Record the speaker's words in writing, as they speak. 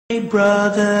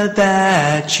Brother,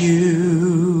 that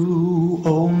you,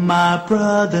 oh my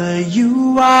brother,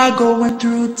 you are going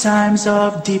through times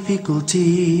of difficulty.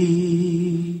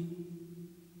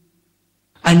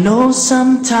 I know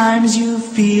sometimes you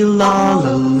feel all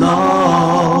alone.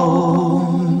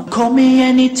 Call me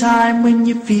anytime when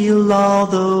you feel all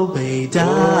the way down.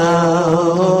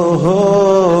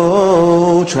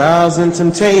 Oh, trials and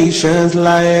temptations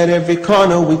lie at every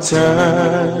corner we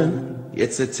turn.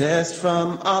 It's a test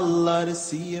from Allah to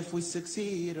see if we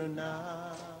succeed or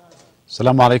not.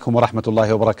 السلام عليكم ورحمة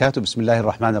الله وبركاته. بسم الله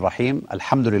الرحمن الرحيم.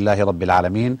 الحمد لله رب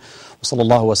العالمين وصلى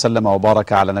الله وسلم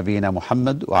وبارك على نبينا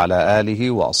محمد وعلى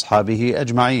آله وأصحابه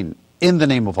أجمعين. In the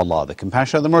name of Allah, the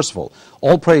Compassionate, the Merciful,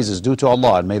 all praise is due to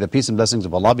Allah, and may the peace and blessings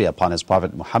of Allah be upon His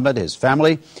Prophet Muhammad, his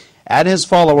family, and his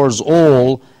followers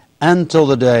all until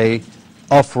the day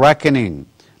of reckoning.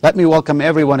 Let me welcome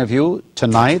every one of you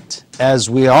tonight as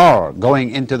we are going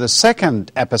into the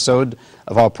second episode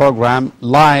of our program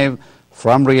live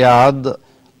from Riyadh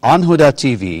on Huda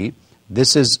TV.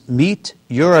 This is Meet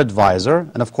Your Advisor,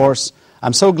 and of course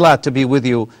I'm so glad to be with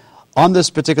you on this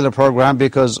particular program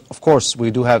because of course we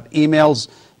do have emails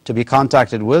to be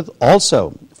contacted with,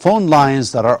 also phone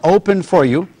lines that are open for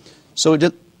you, so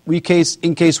in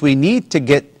case we need to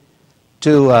get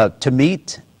to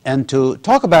meet and to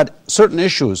talk about certain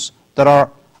issues that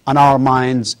are on our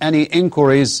minds, any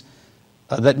inquiries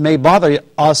that may bother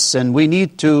us, and we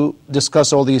need to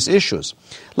discuss all these issues.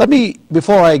 Let me,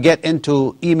 before I get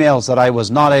into emails that I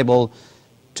was not able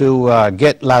to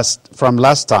get from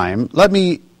last time, let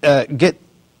me get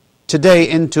today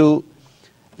into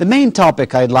the main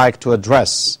topic I'd like to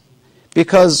address.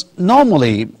 Because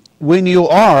normally, when you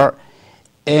are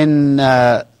in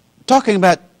talking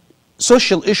about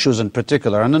social issues in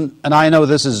particular, and I know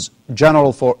this is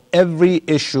general for every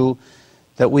issue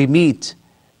that we meet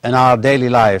in our daily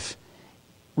life,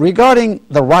 regarding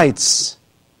the rights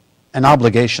and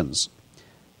obligations.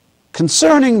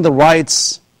 Concerning the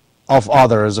rights of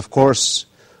others, of course,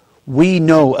 we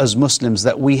know as Muslims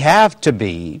that we have to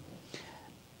be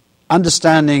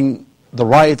understanding the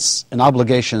rights and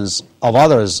obligations of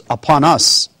others upon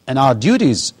us and our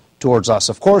duties towards us.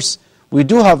 Of course, we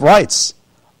do have rights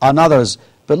on others,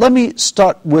 but let me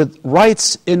start with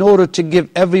rights in order to give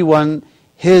everyone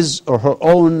his or her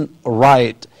own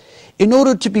right, in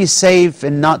order to be safe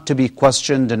and not to be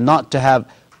questioned and not to have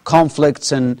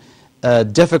conflicts and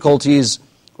difficulties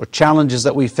or challenges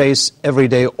that we face every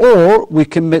day, or we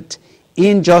commit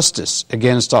injustice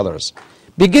against others.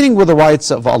 Beginning with the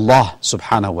rights of Allah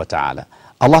subhanahu wa ta'ala.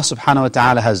 Allah subhanahu wa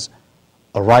ta'ala has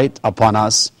a right upon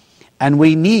us, and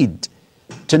we need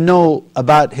to know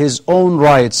about His own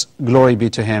rights, glory be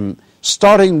to Him,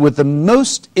 starting with the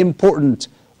most important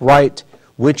right,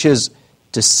 which is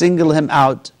to single Him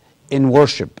out in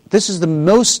worship. This is the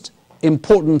most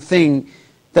important thing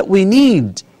that we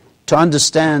need to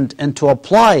understand and to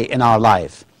apply in our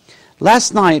life.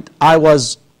 Last night I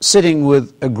was sitting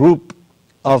with a group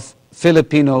of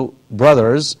Filipino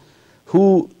brothers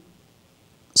who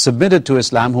submitted to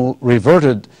Islam, who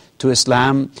reverted to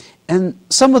Islam, and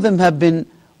some of them have been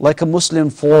like a Muslim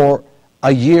for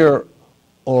a year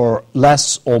or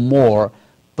less or more,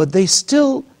 but they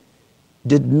still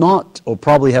did not, or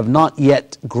probably have not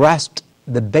yet grasped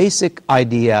the basic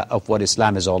idea of what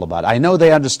Islam is all about. I know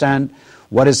they understand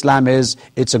what Islam is.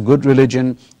 It's a good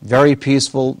religion, very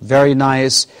peaceful, very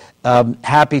nice,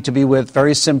 happy to be with,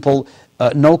 very simple,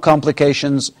 no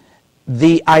complications.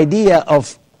 The idea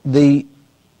of the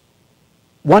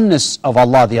oneness of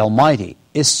Allah the Almighty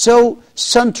is so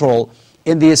central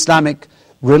in the Islamic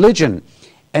religion.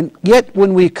 And yet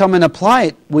when we come and apply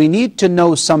it, we need to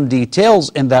know some details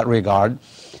in that regard.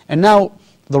 And now,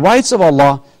 the rights of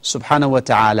Allah subhanahu wa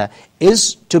ta'ala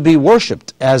is to be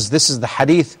worshipped, as this is the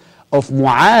hadith of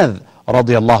Mu'adh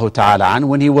radiallahu ta'ala an,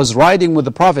 when he was riding with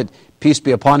the Prophet, peace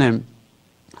be upon him,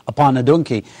 upon a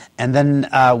donkey. And then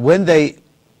when they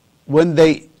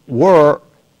were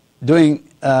doing,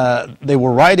 they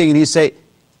were riding, and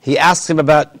he asked him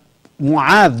about,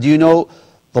 Mu'adh, do you know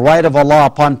the right of Allah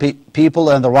upon people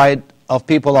and the right of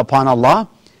people upon Allah?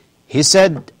 He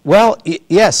said, well,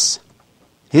 yes.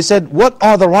 He said, what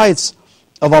are the rights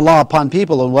of Allah upon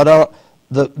people, and what are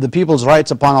the people's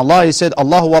rights upon Allah? He said,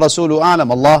 Allahu wa Rasuluhu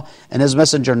a'lam, Allah and His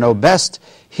Messenger know best.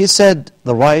 He said,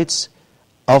 the rights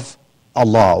of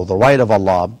Allah, or the right of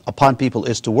Allah upon people,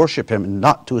 is to worship Him and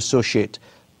not to associate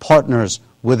partners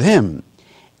with Him.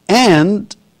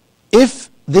 And if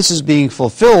this is being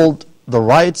fulfilled, the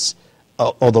rights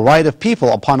or the right of people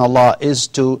upon Allah is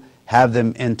to have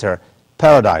them enter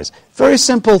paradise. Very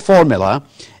simple formula,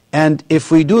 and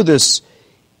if we do this,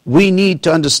 we need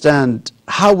to understand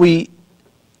how we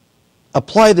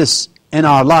apply this in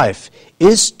our life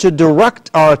is to direct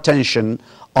our attention,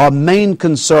 our main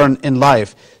concern in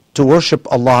life, to worship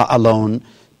Allah alone,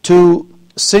 to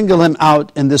single Him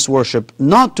out in this worship,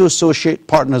 not to associate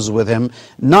partners with Him,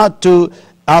 not to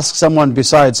ask someone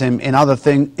besides Him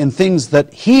in things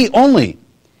that He only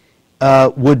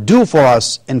would do for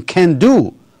us and can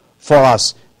do for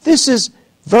us. This is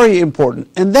very important.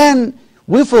 And then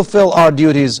we fulfill our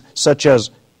duties such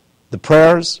as the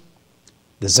prayers,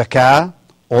 the zakah,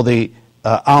 or the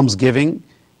almsgiving,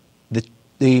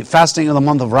 the fasting in the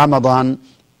month of Ramadan,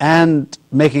 and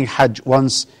making Hajj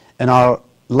once in our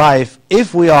life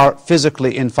if we are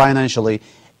physically and financially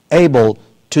able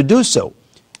to do so.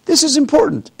 This is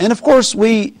important. And of course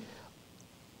we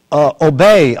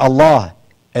obey Allah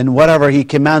in whatever He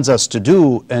commands us to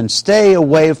do and stay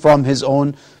away from His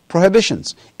own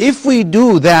prohibitions. If we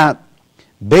do that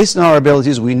based on our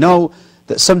abilities, we know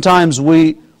that sometimes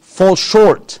we fall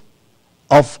short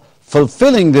of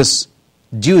fulfilling this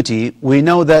duty. We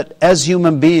know that as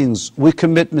human beings we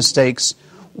commit mistakes.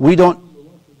 We don't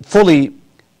fully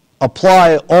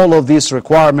apply all of these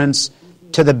requirements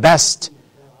to the best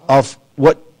of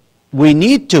what we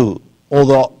need to, or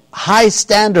the high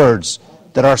standards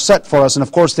that are set for us. And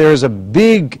of course there is a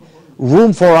big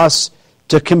room for us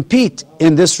to compete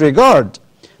in this regard.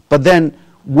 But then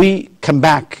we come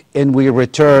back and we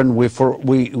return,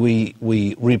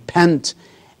 we repent,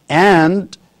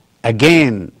 and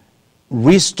again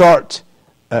restart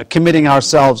committing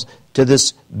ourselves to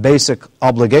this basic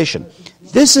obligation.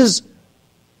 This is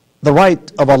the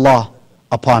right of Allah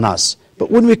upon us. But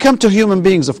when we come to human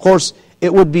beings, of course,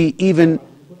 it would be even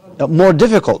more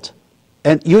difficult.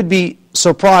 And you'd be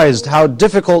surprised how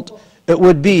difficult it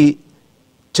would be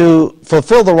to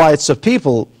fulfill the rights of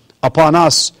people upon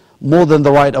us more than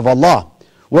the right of Allah.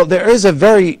 Well, there is a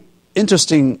very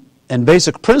interesting and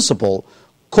basic principle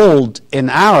called in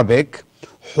Arabic,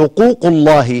 حقوق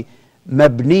الله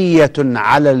مبنية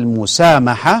على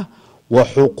المسامحة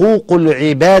وحقوق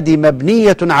العباد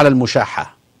مبنية على المشاحة.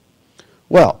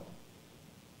 Well,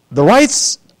 the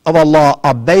rights of Allah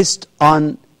are based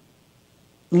on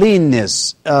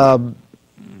leanness,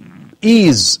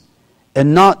 ease,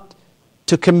 and not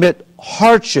to commit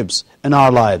hardships in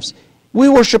our lives. We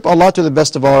worship Allah to the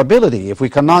best of our ability. If we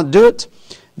cannot do it,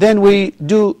 then we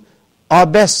do our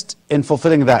best in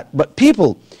fulfilling that. But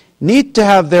people need to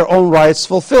have their own rights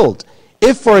fulfilled.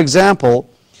 If, for example,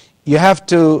 you have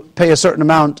to pay a certain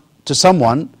amount to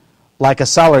someone, like a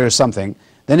salary or something,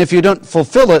 then if you don't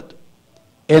fulfill it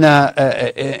in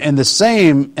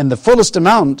the fullest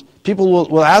amount, people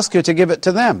will ask you to give it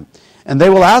to them. And they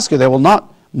will ask you, they will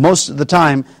not, most of the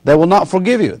time, they will not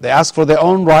forgive you. They ask for their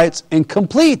own rights and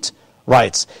complete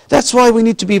rights. That's why we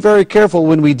need to be very careful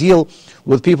when we deal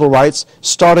with people's rights,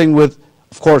 starting with,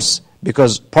 of course,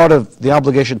 because part of the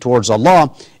obligation towards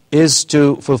Allah is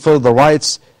to fulfill the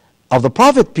rights of the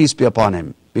Prophet, peace be upon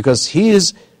him, because he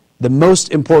is the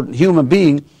most important human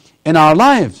being in our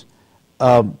lives,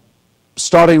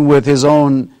 starting with his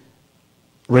own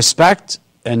respect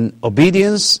and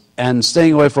obedience and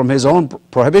staying away from his own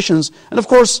prohibitions. And of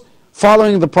course,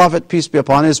 following the Prophet, peace be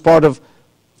upon him, is part of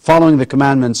following the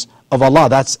commandments of Allah.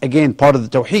 That's again part of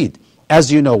the Tawheed.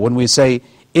 As you know, when we say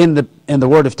in the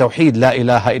word of Tawheed, La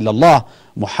ilaha illallah,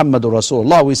 Muhammadur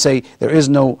Rasulullah, we say there is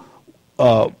no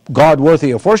God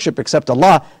worthy of worship except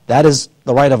Allah. That is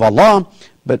the right of Allah.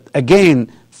 But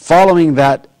again, following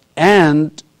that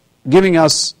and giving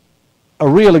us a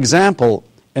real example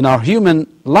in our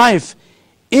human life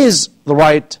is the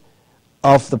right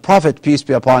of the Prophet, peace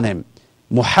be upon him,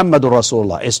 Muhammadur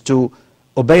Rasulullah, is to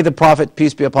obey the Prophet,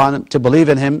 peace be upon him, to believe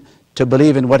in him, to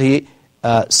believe in what he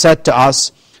said to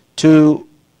us, to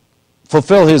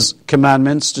fulfill his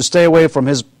commandments, to stay away from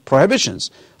his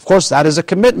prohibitions. Of course, that is a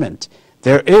commitment.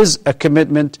 There is a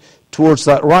commitment towards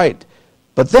that right.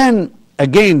 But then,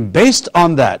 again, based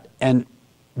on that and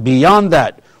beyond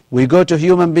that, we go to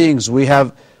human beings. We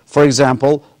have, for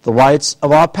example, the rights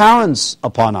of our parents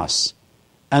upon us.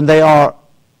 And they have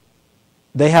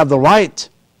the right,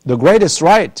 the greatest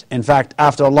right, in fact,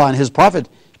 after Allah and His Prophet,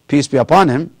 peace be upon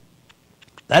him.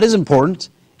 That is important.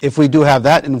 If we do have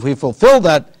that and if we fulfill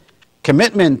that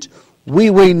commitment,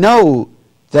 we know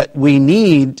that we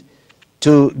need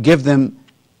to give them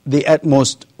the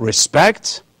utmost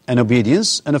respect and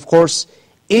obedience, and of course,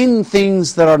 in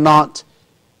things that are not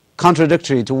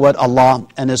contradictory to what Allah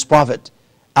and His Prophet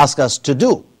ask us to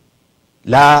do.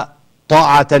 لا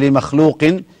طاعة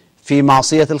لمخلوق في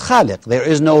معصية الخالق. There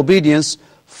is no obedience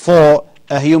for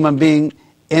a human being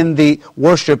in the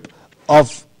worship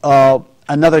of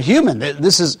another human.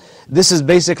 This is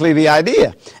basically the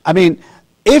idea. I mean,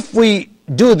 if we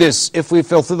do this, if we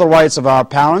fulfill the rights of our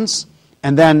parents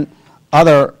and then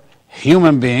other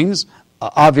human beings,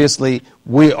 obviously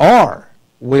we are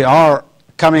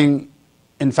coming,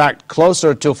 in fact,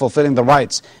 closer to fulfilling the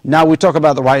rights. Now we talk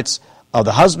about the rights of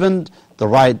the husband, the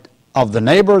right of the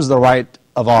neighbors, the right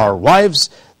of our wives,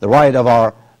 the right of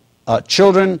our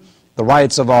children, the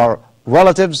rights of our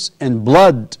relatives and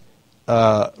blood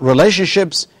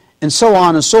relationships, and so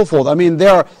on and so forth. I mean,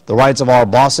 there are the rights of our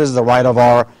bosses, the right of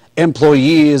our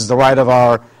employees, the right of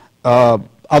our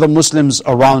other Muslims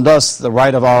around us, the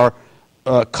right of our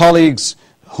colleagues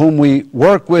whom we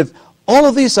work with. All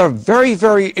of these are very,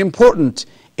 very important.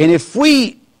 And if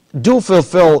we do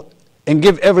fulfill and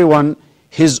give everyone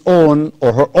his own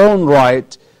or her own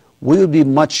right, we will be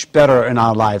much better in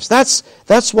our lives.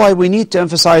 That's why we need to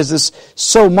emphasize this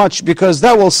so much, because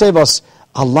that will save us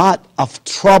a lot of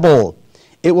trouble.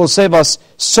 It will save us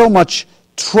so much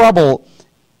trouble.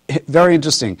 Very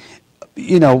interesting.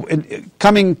 You know,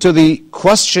 coming to the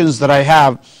questions that I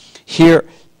have here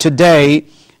today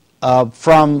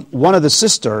from one of the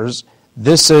sisters.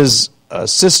 This is a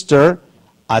sister,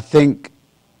 I think,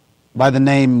 by the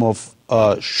name of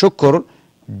Shukr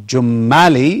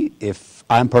Jumali, if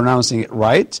I'm pronouncing it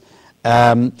right.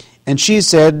 And she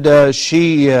said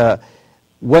she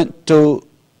went to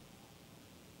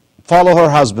follow her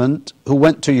husband, who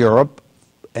went to Europe,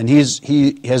 and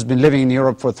he has been living in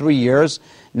Europe for 3 years.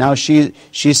 Now she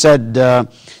said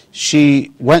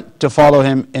she went to follow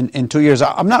him in 2 years.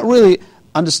 I'm not really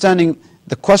understanding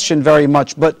the question very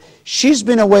much, but she's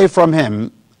been away from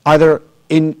him, either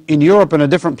in Europe in a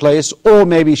different place, or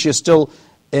maybe she's still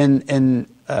in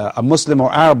a Muslim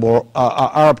or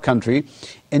Arab country.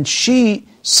 And she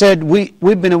said,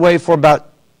 we've been away for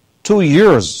about 2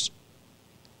 years.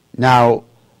 Now,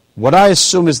 what I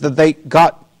assume is that they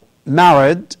got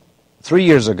married 3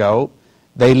 years ago,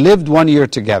 they lived 1 year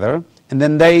together, and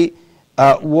then they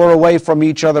were away from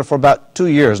each other for about 2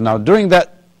 years. Now, during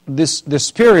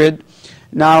this period,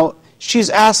 now she's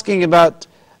asking about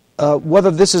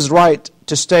whether this is right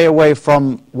to stay away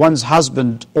from one's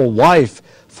husband or wife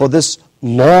for this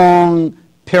long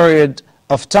period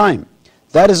of time.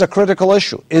 That is a critical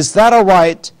issue. Is that a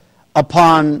right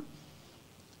upon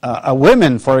a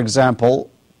woman, for example,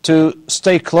 to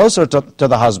stay closer to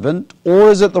the husband,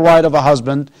 or is it the right of a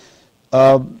husband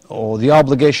or the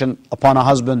obligation upon a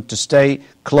husband to stay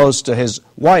close to his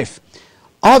wife?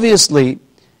 Obviously,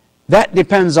 that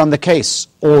depends on the case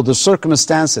or the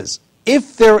circumstances.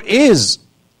 If there is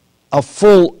a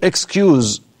full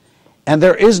excuse and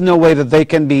there is no way that they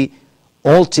can be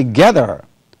all together,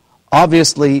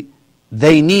 obviously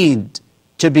they need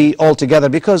to be all together,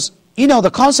 because, you know,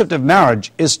 the concept of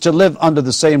marriage is to live under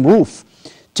the same roof,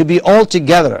 to be all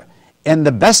together in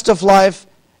the best of life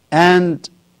and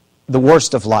the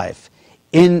worst of life,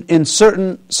 in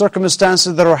certain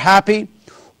circumstances that are happy,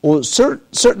 or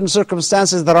certain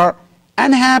circumstances that are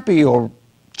unhappy or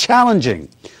challenging.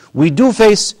 We do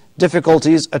face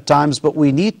difficulties at times, but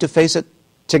we need to face it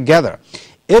together.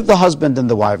 If the husband and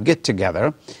the wife get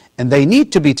together, and they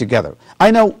need to be together.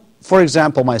 I know, for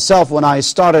example, myself, when I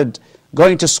started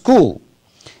going to school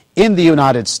in the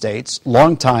United States,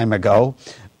 long time ago,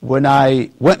 when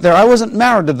I went there, I wasn't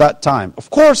married at that time. Of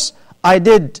course, I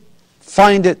did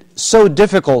find it so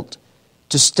difficult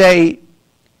to stay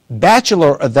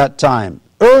bachelor at that time,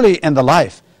 early in the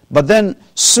life. But then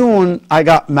soon I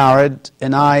got married,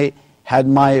 and I had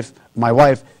my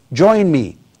wife join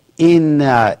me in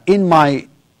my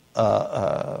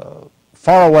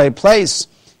faraway place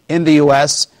in the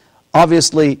U.S.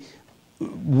 Obviously,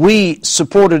 we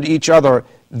supported each other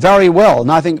very well,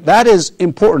 and I think that is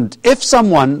important. If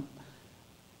someone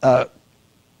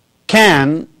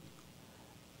can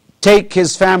take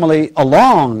his family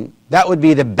along, that would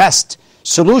be the best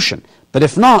solution. But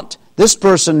if not, this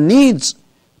person needs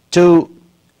to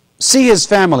see his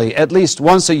family at least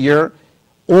once a year,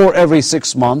 or every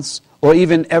 6 months, or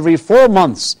even every 4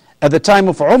 months. At the time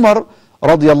of Umar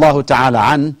radiallahu ta'ala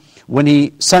an, when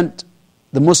he sent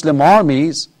the Muslim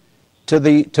armies to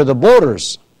the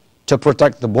borders to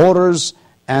protect the borders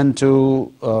and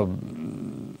to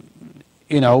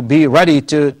be ready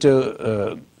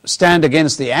to stand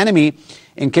against the enemy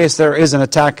in case there is an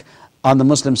attack on the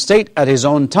Muslim state at his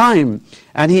own time.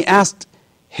 And he asked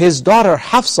his daughter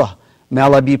Hafsa, may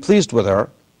Allah be pleased with her,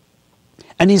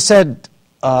 and he said,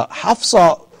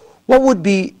 Hafsa, what would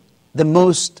be the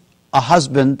most a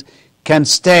husband can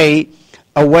stay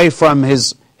away from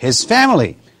his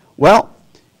family? Well,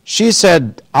 she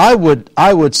said, I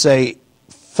would say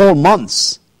 4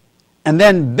 months. And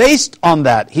then based on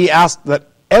that, he asked that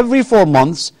every 4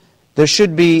 months there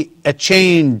should be a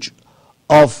change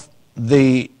of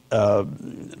the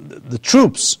the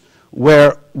troops,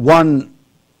 where one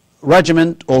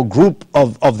regiment or group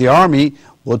of the army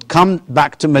would come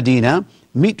back to Medina,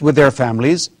 meet with their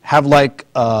families, have like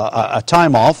a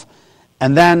time off,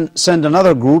 and then send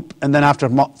another group, and then after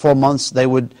 4 months they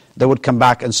would come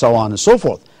back, and so on and so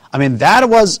forth. I mean, that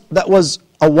was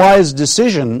a wise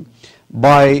decision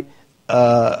by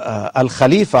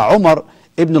Al-Khalifa Umar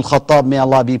ibn al-Khattab, may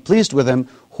Allah be pleased with him,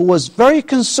 who was very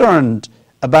concerned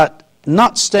about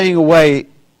not staying away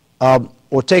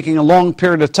or taking a long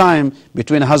period of time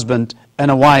between a husband and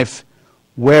a wife,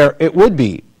 where it would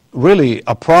be really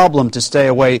a problem to stay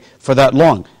away for that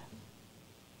long.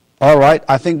 All right,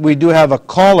 I think we do have a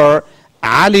caller.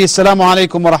 Ali, assalamu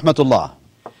alaikum wa rahmatullah.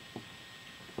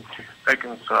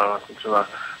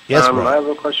 Yes, brother. I have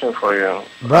a question for you.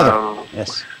 Brother,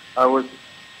 yes. I was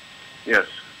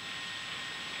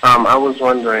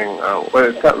wondering, well,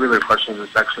 it's not really questions,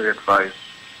 it's actually advice.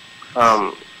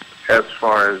 As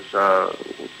far as,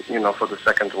 for the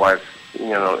second wife,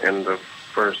 and the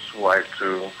first wife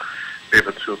to be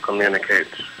able to communicate.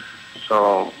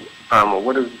 So,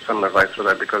 what is some advice for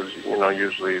that? Because,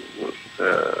 usually,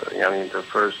 the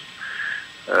first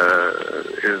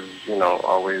is,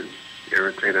 always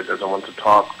irritated, doesn't want to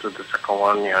talk to the second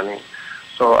one,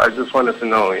 So I just wanted to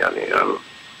know,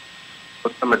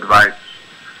 what's some advice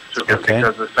to get,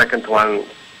 because the second one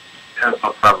has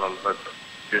no problem, but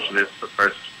usually it's the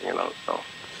first, so.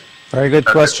 Very good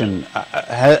question.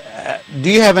 Do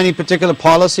you have any particular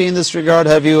policy in this regard?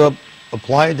 Have you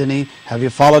have you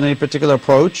followed any particular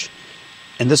approach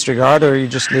in this regard, or are you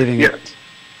just leaving it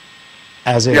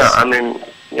as is? Yeah, I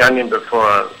mean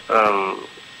before,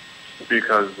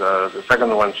 because the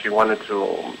second one, she wanted to,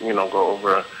 go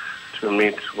over to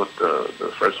meet with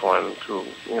the first one to,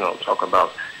 talk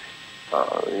about,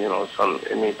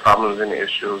 any problems, any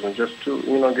issues, and just to,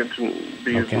 get to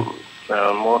be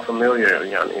more familiar,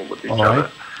 with each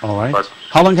other. All right. But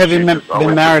how long have you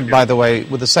been married, by the way,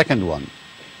 with the second one?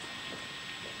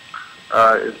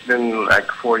 It's been like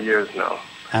 4 years now.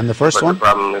 And the first one? The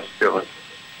problem is still...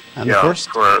 And the first?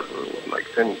 For like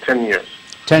 10 years.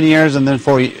 10 years and then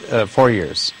 4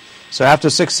 years. So after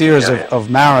 6 years of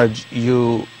marriage,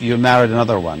 you married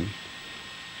another one.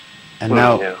 And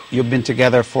now you've been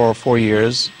together for 4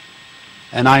 years.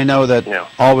 And I know that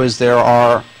always there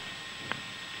are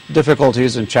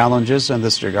difficulties and challenges in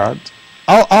this regard.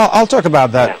 I'll talk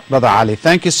about that, Brother Ali.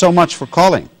 Thank you so much for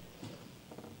calling.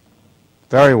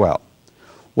 Very well.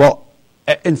 Well,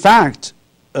 in fact,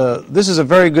 this is a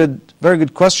very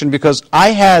good question, because I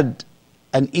had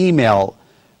an email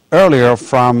earlier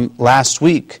from last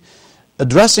week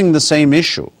addressing the same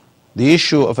issue, the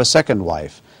issue of a second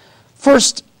wife.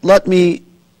 First, let me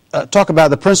talk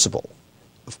about the principle.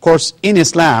 Of course, in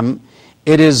Islam,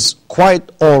 it is quite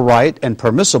all right and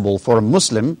permissible for a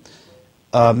Muslim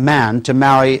man to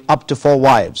marry up to 4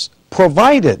 wives,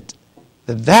 provided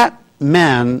that that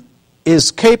man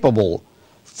is capable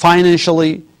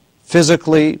financially,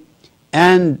 physically,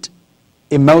 and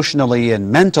emotionally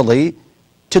and mentally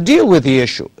to deal with the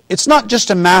issue. It's not just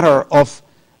a matter of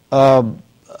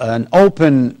an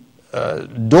open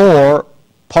door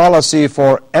policy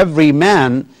for every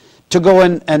man to go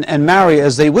in and marry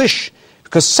as they wish.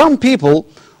 Because some people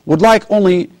would like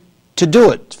only to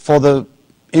do it for the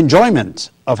enjoyment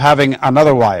of having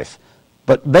another wife.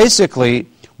 But basically,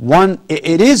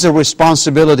 it is a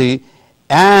responsibility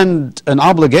and an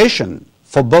obligation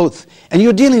for both. And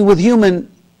you're dealing with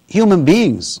human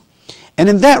beings. And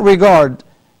in that regard,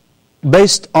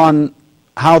 based on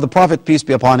how the Prophet, peace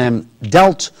be upon him,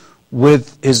 dealt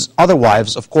with his other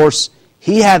wives, of course,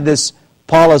 he had this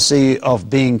policy of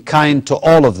being kind to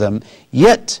all of them,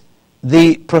 yet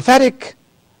the prophetic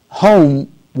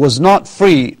home was not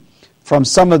free from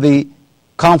some of the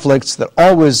conflicts that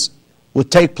always would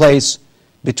take place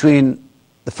between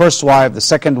the first wife, the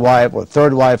second wife, or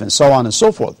third wife, and so on and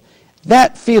so forth.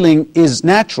 That feeling is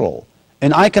natural,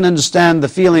 and I can understand the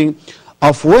feeling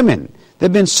of women. There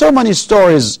have been so many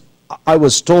stories I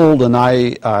was told, and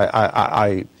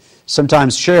I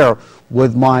sometimes share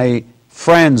with my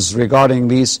friends regarding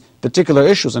these particular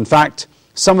issues. In fact,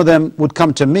 some of them would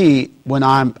come to me when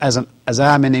I'm as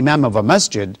I'm an imam of a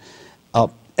masjid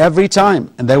every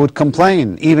time, and they would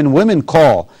complain. Even women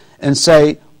call and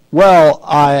say, well,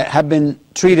 I have been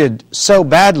treated so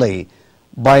badly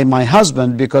by my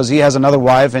husband because he has another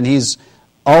wife and he's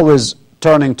always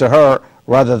turning to her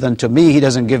rather than to me. He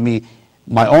doesn't give me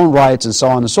my own rights, and so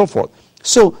on and so forth.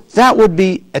 So that would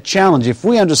be a challenge. If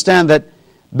we understand that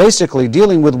basically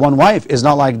dealing with one wife is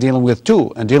not like dealing with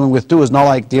 2, and dealing with 2 is not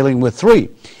like dealing with 3.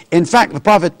 In fact, the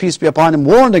Prophet, peace be upon him,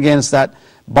 warned against that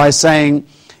by saying,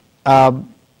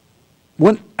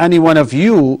 any one of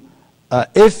you,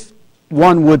 if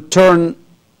one would turn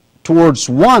towards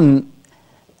one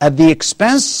at the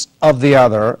expense of the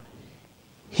other,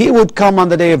 he would come on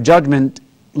the day of judgment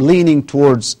leaning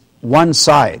towards one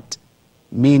side,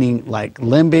 meaning like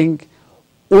limping,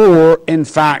 or in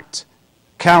fact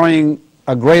carrying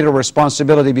a greater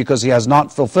responsibility because he has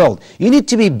not fulfilled. You need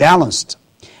to be balanced.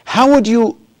 How would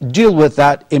you deal with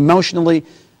that emotionally,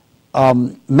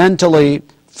 mentally,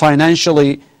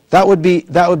 financially? That would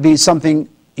be something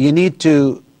you need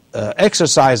to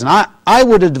exercise. And I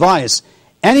would advise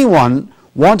anyone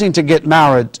wanting to get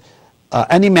married,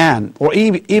 any man, or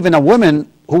even a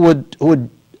woman who would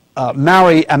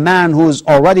marry a man who's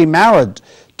already married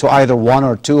to either one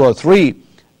or two or three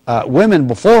women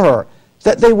before her,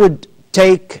 that they would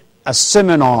take a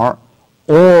seminar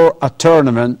or a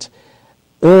tournament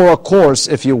or a course,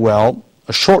 if you will,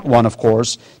 a short one, of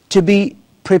course, to be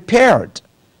prepared.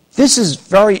 This is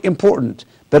very important.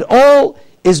 But all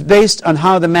is based on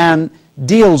how the man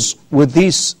deals with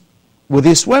these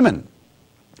women.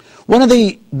 One of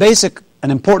the basic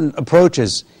and important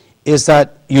approaches is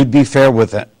that you'd be fair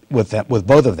with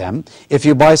both of them. If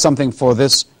you buy something for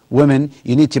this woman,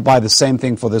 you need to buy the same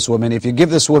thing for this woman. If you give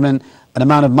this woman an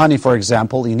amount of money, for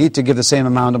example, you need to give the same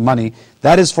amount of money.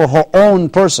 That is for her own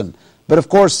person. But of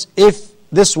course, if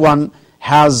this one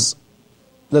has,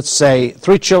 let's say,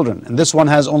 3 children, and this one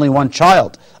has only 1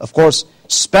 child, of course,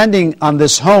 spending on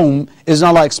this home is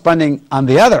not like spending on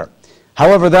the other.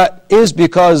 However, that is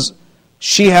because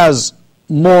she has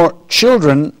more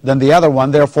children than the other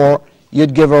one, therefore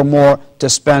you'd give her more to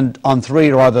spend on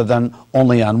 3 rather than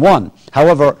only on 1.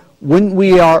 However, when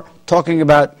we are talking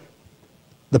about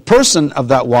the person of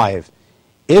that wife,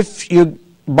 if you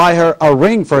buy her a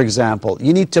ring, for example,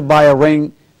 you need to buy a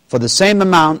ring for the same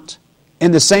amount,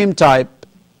 in the same type,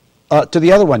 to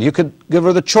the other one. You could give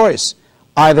her the choice.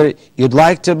 Either you'd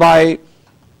like to buy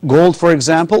gold, for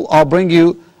example, I'll bring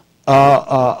you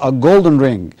a golden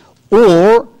ring,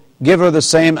 or give her the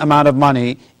same amount of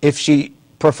money if she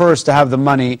prefers to have the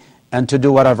money and to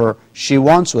do whatever she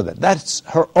wants with it. That's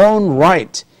her own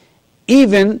right.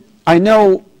 Even, I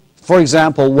know, for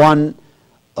example, one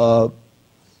of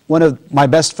my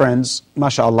best friends,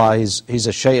 mashallah, he's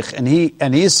a sheikh, and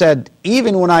he said,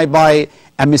 even when I buy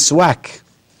a miswak,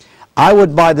 I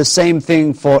would buy the same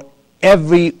thing for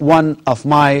every one of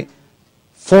my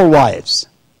 4 wives.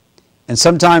 And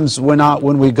sometimes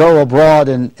when we go abroad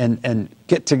and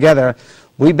get together,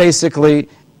 we basically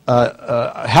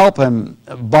help him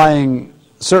buying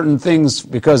certain things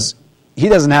because he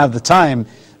doesn't have the time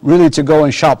really to go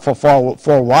and shop for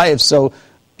 4 wives. So,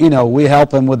 we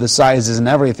help him with the sizes and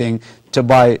everything to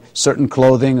buy certain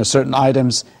clothing or certain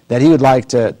items that he would like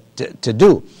to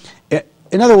do.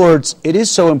 In other words, it is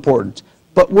so important.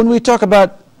 But when we talk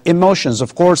about emotions,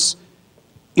 of course,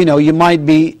 you might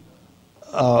be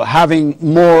having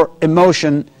more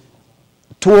emotion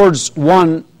towards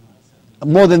one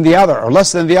more than the other or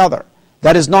less than the other.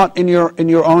 That is not in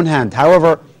your own hand.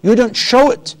 However, you don't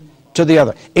show it to the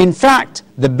other. In fact,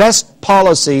 the best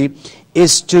policy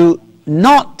is to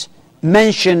not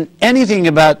mention anything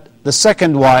about the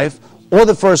second wife or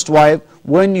the first wife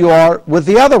when you are with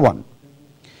the other one.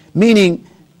 Meaning,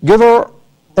 give her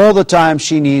all the time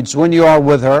she needs when you are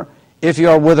with her. If you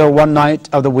are with her 1 night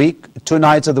of the week, 2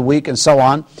 nights of the week, and so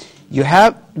on,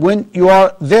 when you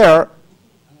are there,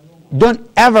 don't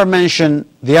ever mention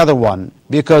the other one,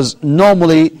 because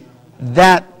normally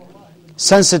that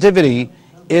sensitivity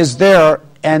is there,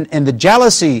 and the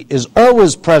jealousy is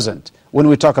always present when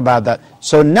we talk about that.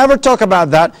 So never talk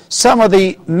about that. Some of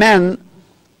the men,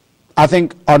 I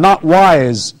think, are not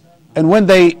wise, and when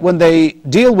they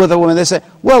deal with a woman, they say,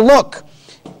 well, look,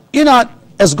 you're not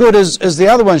as good as the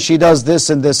other one. She does this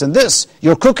and this and this.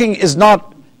 Your cooking is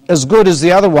not as good as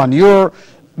the other one. Your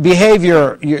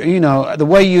behavior, the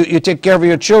way you take care of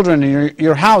your children and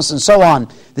your house and so on.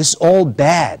 This is all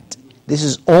bad. This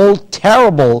is all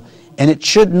terrible, and it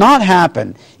should not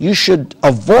happen. You should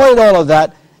avoid all of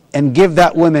that and give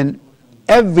that woman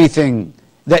everything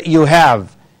that you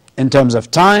have in terms of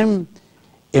time,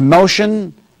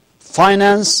 emotion,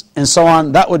 finance, and so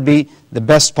on. That would be the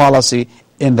best policy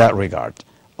in that regard.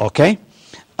 Okay?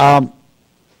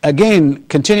 Again,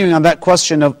 continuing on that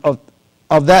question of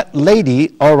that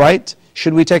lady, all right,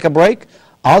 should we take a break?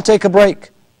 I'll take a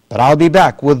break, but I'll be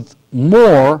back with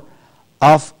more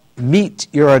of Meet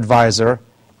Your Advisor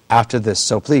after this.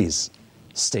 So please,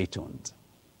 stay tuned.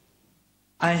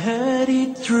 I heard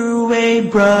it through a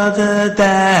brother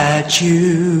that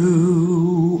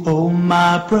you, oh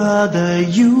my brother,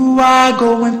 you are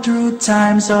going through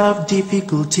times of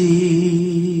difficulty.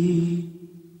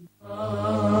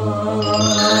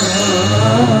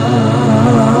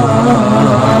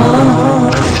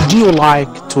 you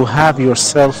like to have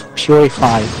yourself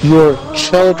purified, your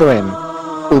children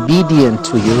obedient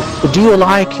to you? Do you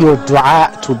like your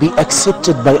dua to be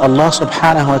accepted by Allah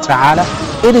subhanahu wa ta'ala?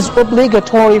 It is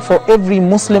obligatory for every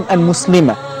Muslim and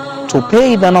Muslimah to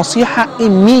pay the nasiha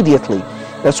immediately.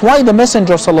 That's why the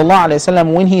Messenger sallallahu alaihi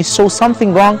wasallam, when he saw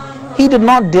something wrong, he did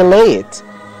not delay it.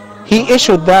 He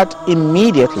issued that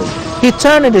immediately. He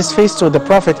turned his face to the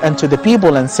Prophet and to the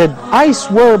people and said, I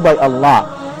swear by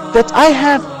Allah that I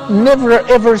have never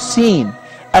ever seen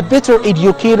a better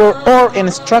educator or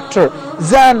instructor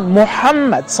than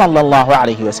Muhammad sallallahu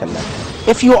alaihi wasallam.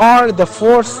 If you are the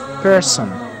fourth person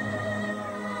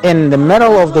in the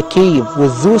middle of the cave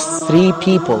with those three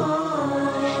people,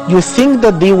 you think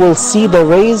that they will see the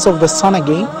rays of the sun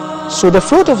again? So the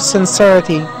fruit of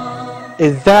sincerity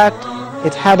is that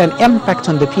it had an impact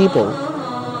on the people,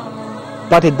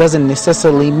 but it doesn't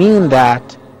necessarily mean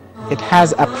that it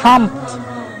has a prompt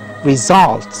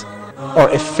result or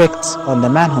effect on the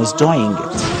man who's doing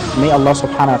it. May Allah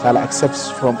subhanahu wa ta'ala accept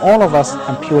from all of us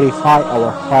and purify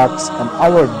our hearts and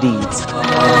our deeds.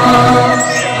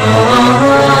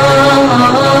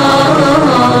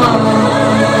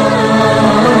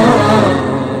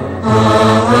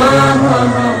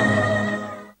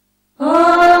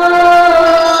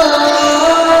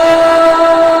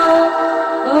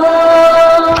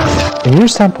 In your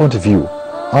standpoint of view,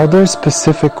 are there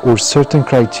specific or certain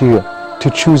criteria to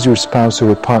choose your spouse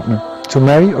or a partner, to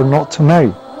marry or not to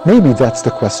marry? Maybe that's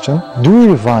the question. Do we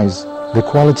revise the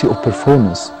quality of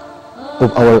performance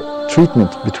of our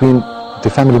treatment between the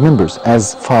family members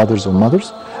as fathers or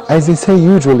mothers? As they say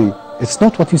usually, it's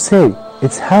not what you say,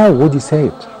 it's how would you say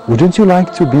it. Wouldn't you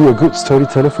like to be a good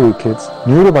storyteller for your kids?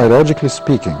 Neurobiologically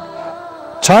speaking,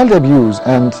 child abuse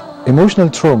and emotional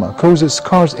trauma causes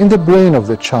scars in the brain of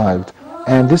the child,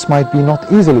 and this might be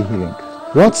not easily healing.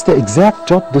 What's the exact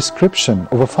job description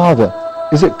of a father?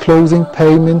 Is it clothing,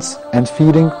 payments, and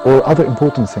feeding, or other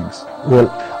important things? Well,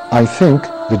 I think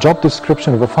the job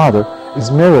description of a father is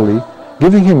merely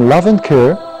giving him love and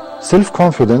care,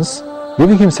 self-confidence,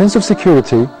 giving him sense of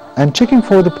security, and checking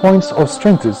for the points of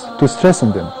strength to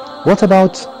strengthen them. What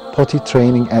about potty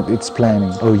training and its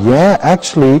planning? Oh yeah,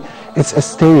 actually, it's a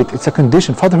state, it's a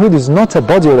condition. Fatherhood is not a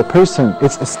body or a person,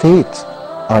 it's a state.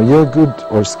 Are you a good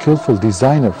or skillful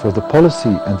designer for the policy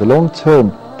and the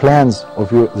long-term plans of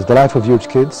the life of your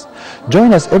kids?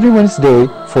 Join us every Wednesday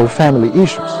for family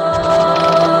issues.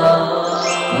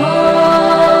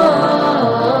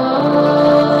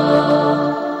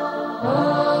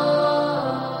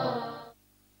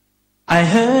 I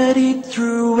heard it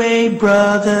through a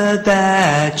brother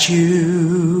that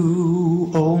you,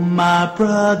 oh my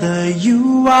brother,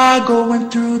 you are going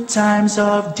through times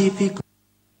of difficulty.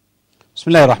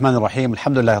 بسم الله الرحمن الرحيم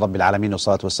الحمد لله رب العالمين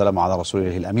والصلاة والسلام على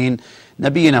رسوله الأمين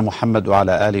نبينا محمد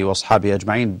وعلى آله وأصحابه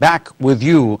أجمعين. Back with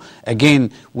you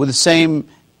again with the same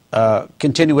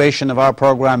continuation of our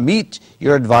program, Meet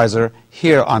Your Advisor,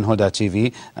 here on Huda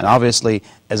TV. And obviously,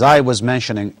 as I was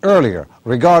mentioning earlier,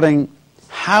 regarding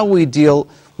how we deal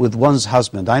with one's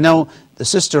husband. I know the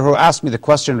sister who asked me the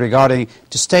question regarding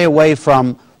to stay away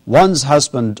from one's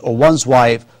husband or one's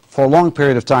wife for a long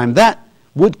period of time, that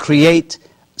would create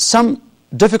some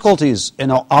difficulties. You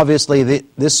know, obviously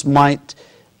this might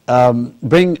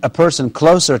bring a person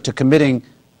closer to committing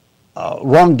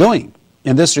wrongdoing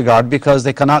in this regard because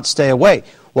they cannot stay away.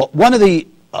 Well, one of the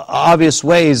obvious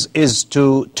ways is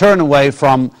to turn away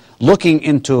from looking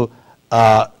into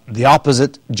the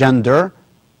opposite gender,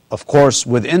 of course,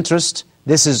 with interest.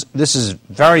 This is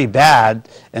very bad,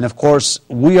 and of course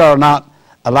we are not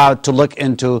allowed to look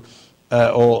into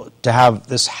or to have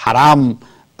this haram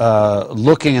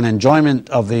looking and enjoyment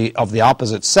of the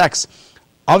opposite sex.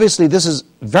 Obviously, this is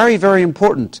very, very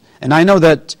important, and I know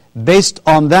that based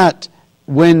on that,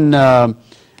 when one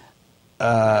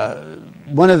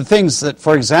of the things that,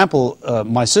 for example,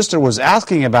 my sister was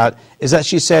asking about is that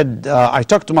she said, I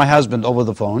talked to my husband over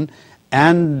the phone,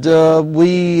 and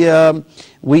we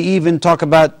even talk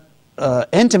about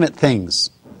intimate things.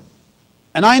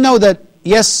 And I know that,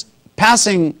 yes,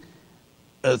 passing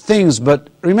things, but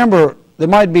remember, there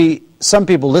might be some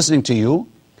people listening to you.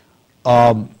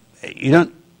 You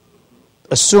don't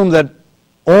assume that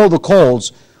all the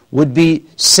calls would be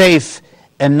safe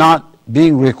and not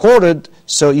being recorded,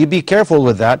 so you be careful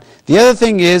with that. The other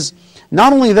thing is,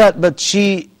 not only that, but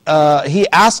he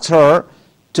asked her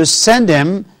to send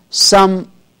him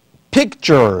some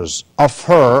pictures of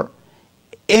her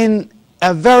in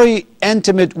a very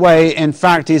intimate way. In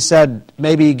fact, he said,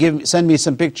 maybe send me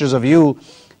some pictures of you,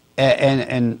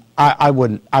 and I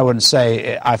wouldn't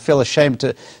say, I feel ashamed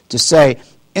to say,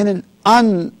 in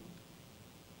an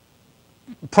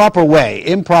proper way,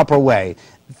 improper way,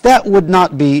 that would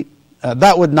not be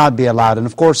allowed. And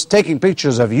of course, taking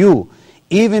pictures of you,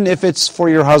 even if it's for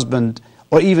your husband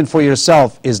or even for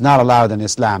yourself, is not allowed in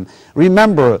Islam.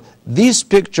 Remember, these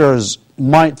pictures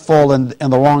might fall in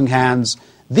the wrong hands.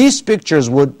 These pictures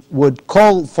would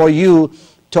call for you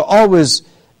to always,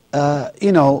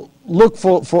 look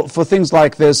for things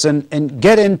like this and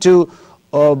get into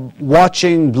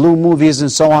watching blue movies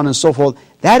and so on and so forth.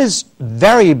 That is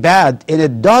very bad, and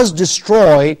it does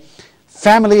destroy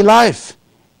family life.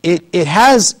 It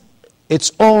has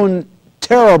its own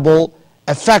terrible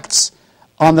effects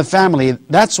on the family.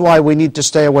 That's why we need to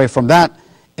stay away from that,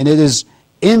 and it is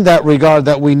in that regard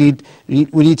that we need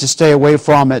to stay away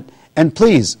from it. And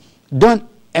please, don't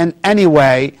in any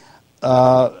way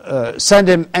send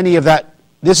him any of that.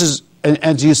 This is,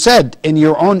 as you said in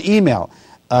your own email,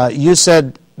 you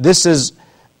said this is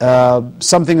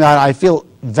something that I feel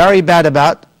very bad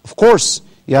about. Of course,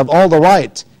 you have all the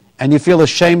right, and you feel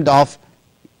ashamed of.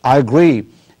 I agree,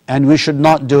 and we should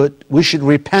not do it. We should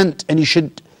repent, and you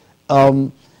should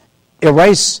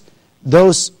erase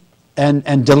those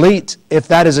and delete, if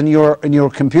that is in your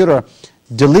computer,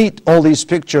 delete all these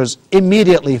pictures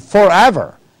immediately,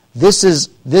 forever. This is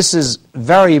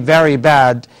very, very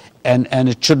bad, and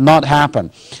it should not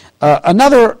happen.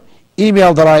 Another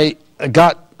email that I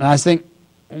got, and I think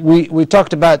we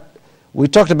talked about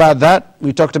that.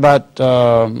 We talked about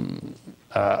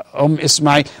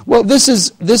Ismail. Well, this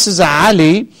is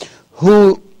Ali,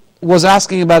 who was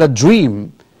asking about a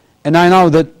dream, and I know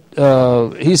that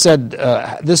he said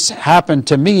this happened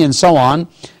to me and so on,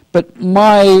 but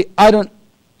I don't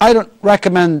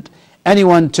recommend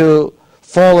anyone to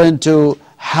fall into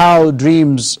how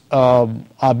dreams are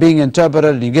being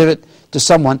interpreted and you give it to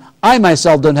someone. I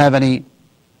myself don't have any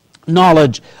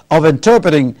knowledge of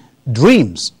interpreting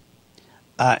dreams.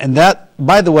 And that,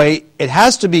 by the way, it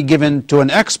has to be given to an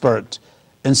expert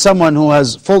and someone who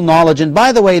has full knowledge. And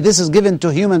by the way, this is given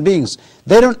to human beings.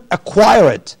 They don't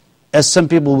acquire it as some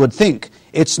people would think.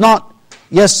 It's not,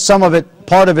 yes, some of it,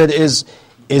 part of it is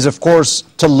of course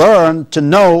to learn, to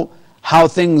know how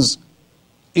things,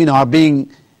 are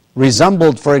being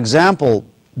resembled. For example,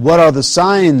 what are the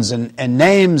signs and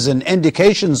names and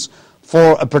indications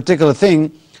for a particular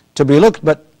thing to be looked.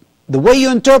 But the way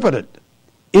you interpret it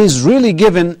is really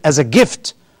given as a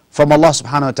gift from Allah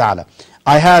subhanahu wa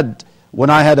ta'ala. When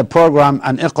I had a program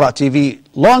on Iqra TV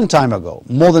long time ago,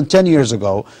 more than 10 years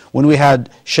ago, when we had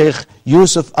Sheikh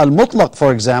Yusuf Al-Mutlaq,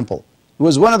 for example, who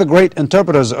was one of the great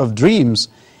interpreters of dreams,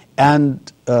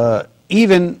 and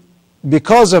even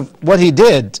because of what he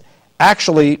did,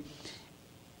 actually,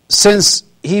 since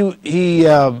he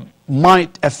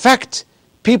might affect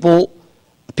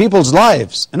people's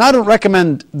lives, and I don't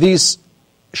recommend these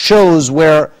shows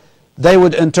where they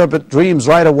would interpret dreams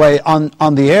right away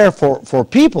on the air for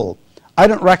people. I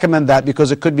don't recommend that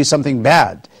because it could be something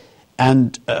bad.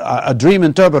 And a dream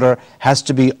interpreter has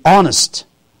to be honest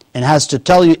and has to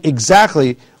tell you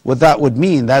exactly what that would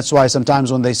mean. That's why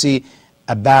sometimes when they see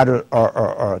a bad or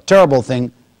a terrible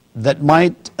thing that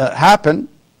might happen.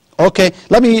 Okay,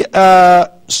 let me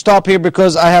stop here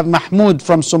because I have Mahmoud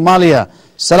from Somalia.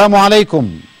 Assalamu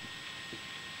alaikum.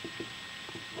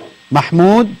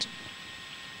 Mahmoud,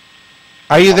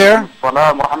 are you there?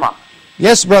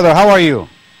 Yes, brother, how are you?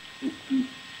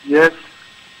 Yes.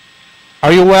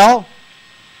 Are you well?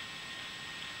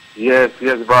 Yes,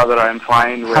 brother, I'm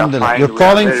fine. We are fine. You're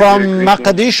calling from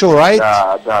Mogadishu, right?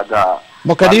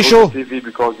 Mogadishu? TV,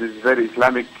 because it's very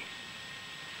Islamic.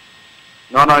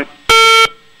 No.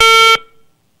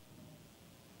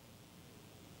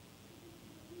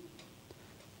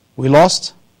 We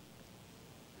lost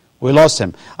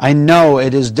him. I know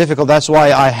it is difficult. That's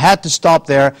why I had to stop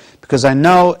there, because I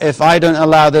know if I don't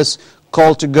allow this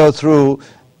call to go through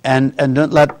and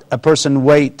don't let a person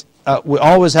wait, we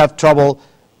always have trouble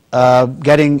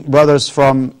getting brothers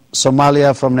from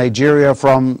Somalia, from Nigeria,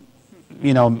 from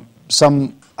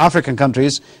some African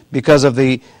countries because of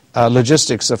the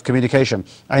logistics of communication.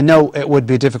 I know it would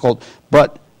be difficult,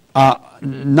 but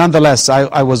nonetheless,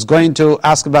 I was going to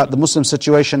ask about the Muslim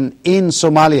situation in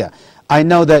Somalia. I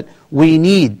know that we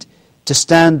need to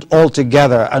stand all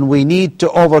together, and we need to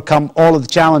overcome all of the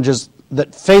challenges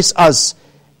that face us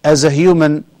as a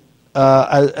human,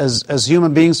 as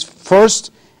human beings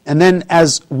first, and then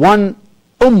as one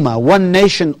ummah, one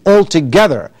nation all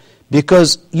together,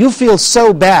 because you feel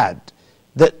so bad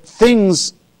that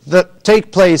things that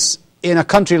take place in a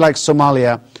country like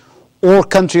Somalia, or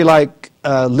country like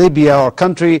Libya, or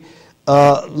country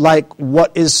like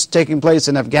what is taking place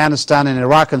in Afghanistan and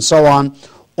Iraq and so on,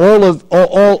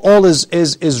 all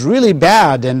is really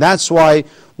bad, and that's why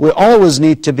we always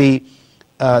need to be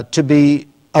to be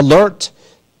alert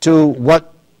to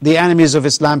what the enemies of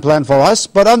Islam plan for us.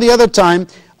 But on the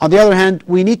other hand,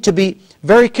 we need to be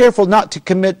very careful not to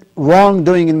commit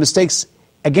wrongdoing and mistakes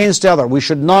against the other. We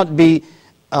should not be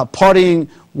partying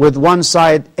with one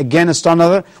side against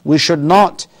another. We should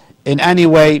not in any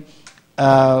way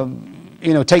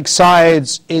take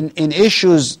sides in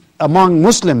issues among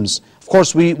Muslims. Of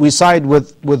course, we side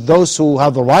with those who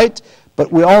have the right,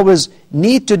 but we always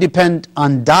need to depend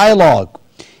on dialogue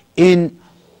in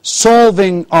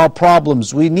solving our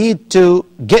problems. We need to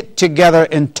get together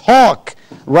and talk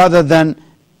rather than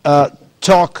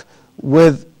talk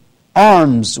with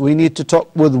arms. We need to talk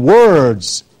with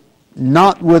words,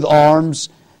 not with arms,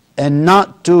 and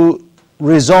not to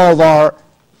resolve our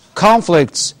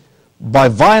conflicts by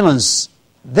violence.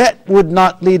 That would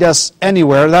not lead us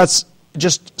anywhere. That's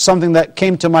just something that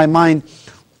came to my mind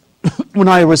when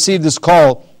I received this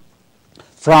call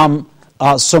from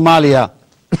Somalia.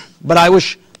 But I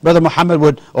wish Brother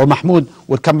Mahmoud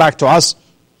would come back to us.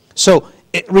 So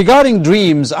regarding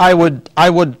dreams, I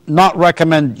would not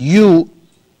recommend you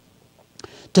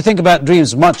to think about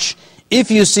dreams much.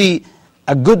 If you see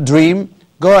a good dream,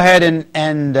 go ahead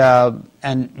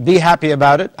and be happy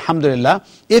about it, alhamdulillah.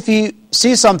 If you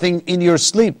see something in your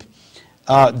sleep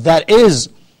that is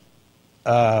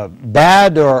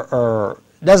bad or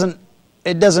doesn't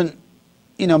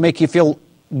make you feel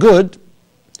good,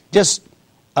 just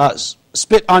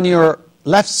spit on your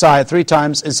left side 3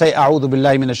 times and say A'udhu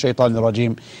billahi minash shaitanir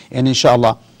rajim, and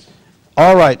inshallah.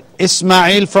 All right,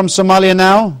 Ismail from Somalia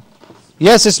now.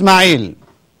 Yes, Ismail.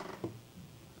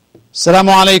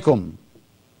 Assalamu alaikum.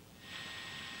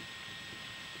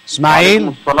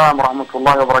 Ismail. Assalamu wa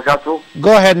rahmatullahi wa barakatuh.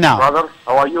 Go ahead now. Brother,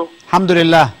 how are you?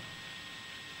 Alhamdulillah.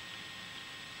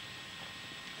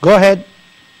 Go ahead.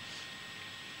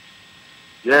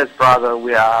 Yes, brother,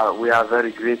 we are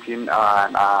very greeting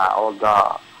and all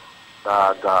the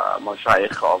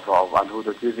mashayikh of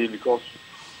Al-Huda TV, because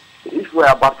if we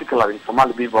are particular in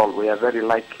Somali people, we are very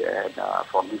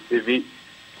for this TV,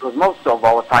 because most of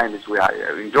our time is we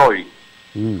are enjoying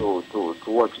to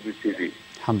watch this TV.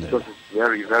 Alhamdulillah. Because it's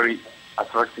very, very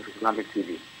attractive Islamic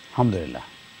TV. Alhamdulillah.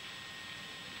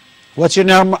 What's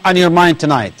on your mind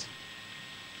tonight?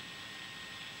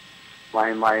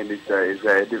 My mind is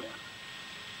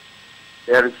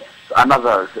there is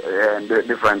another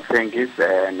different thing is,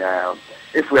 and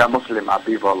if we are Muslim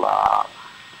people,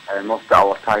 most of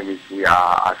our time is we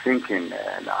are thinking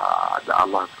that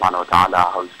Allah subhanahu wa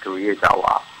ta'ala has created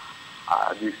our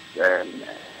this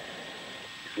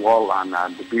world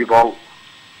and the people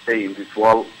stay in this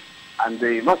world, and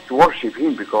they must worship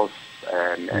Him, because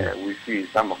we see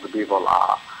some of the people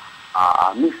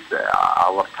miss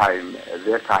our time,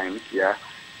 their times, yeah,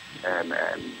 and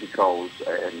because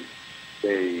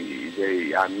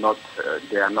they are not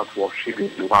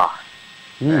worshiping Allah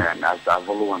and as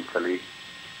voluntarily.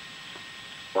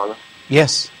 Brother?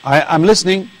 Yes, I'm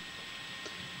listening.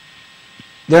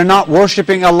 They're not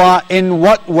worshiping Allah in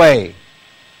what way?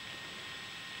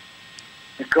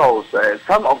 Because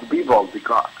some of the people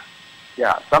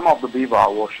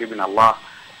are worshiping Allah,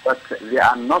 but they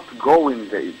are not going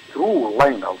the true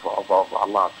lane of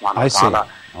Allah subhanahu wa ta'ala.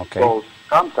 Okay. So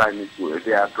sometimes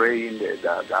they are praying the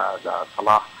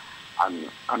salah, and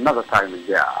another time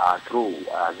they are true.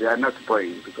 They are not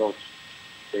praying because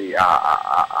they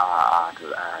are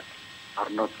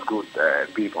not good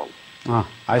people.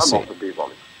 I see. Some of the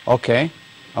people. Okay.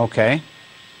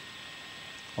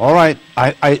 All right.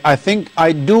 I think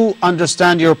I do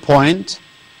understand your point,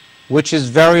 which is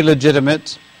very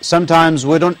legitimate. Sometimes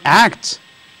we don't act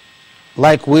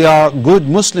like we are good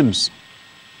Muslims.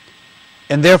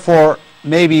 And therefore,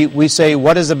 maybe we say,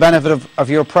 what is the benefit of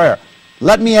your prayer?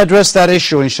 Let me address that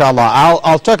issue, inshallah.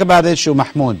 I'll talk about the issue,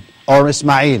 Mahmoud or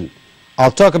Ismail.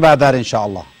 I'll talk about that,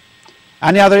 inshallah.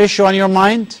 Any other issue on your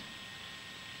mind?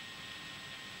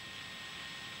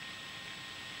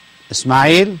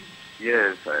 Ismail?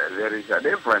 Yes, there is a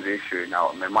different issue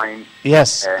now in my mind.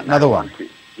 Yes, another one.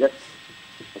 Yes.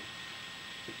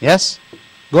 Yes?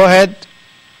 Go ahead.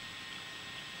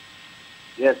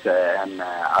 Yes, and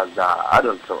as the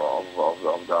adults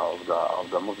of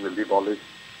the Muslim people,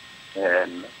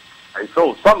 and I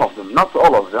saw some of them, not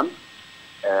all of them,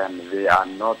 and they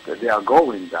are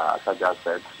going such as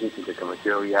eating the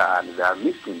cafeteria, and they are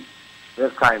missing their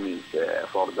time is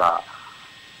for the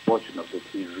watching of the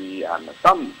TV and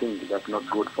something that's not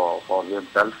good for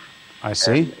themselves. I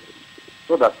see. And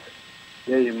so that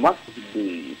they must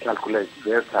be calculate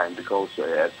their time, because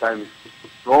time is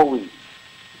growing.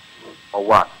 Or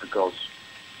what? Because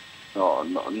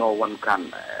no one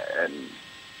can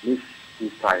miss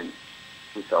this time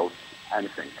without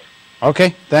anything.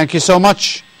 Okay, thank you so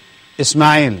much,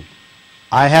 Ismail.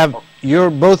 I have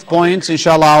your both points.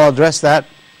 Inshallah, I'll address that.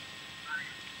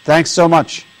 Thanks so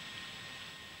much.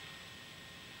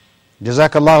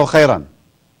 Jazakallahu khairan.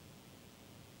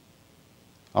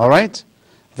 All right?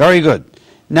 Very good.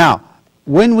 Now,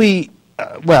 when we,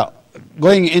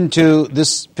 going into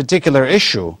this particular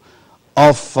issue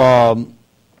of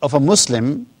a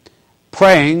Muslim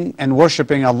praying and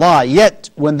worshipping Allah, yet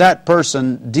when that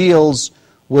person deals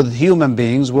with human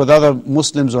beings, with other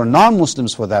Muslims or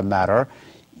non-Muslims for that matter,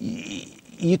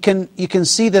 you can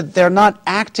see that they're not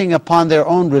acting upon their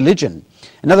own religion.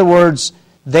 In other words,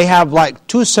 they have like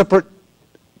two separate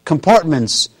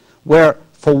compartments where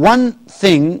for one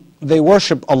thing they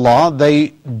worship Allah, they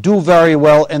do very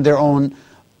well in their own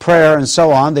prayer and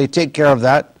so on, they take care of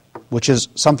that, which is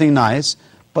something nice,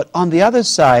 but on the other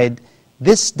side,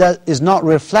 this is not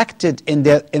reflected in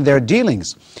their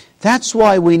dealings. That's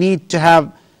why we need to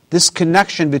have this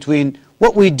connection between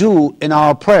what we do in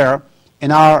our prayer,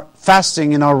 in our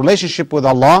fasting, in our relationship with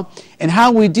Allah, and how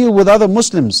we deal with other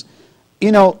Muslims.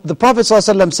 You know, the Prophet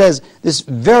ﷺ says this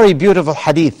very beautiful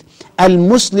hadith,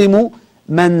 Al-Muslimu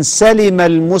man salima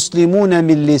al-muslimuna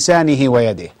min lisanihi wa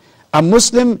yadihi. A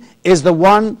Muslim is the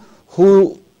one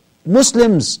who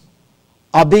Muslims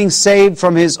are being saved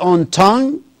from his own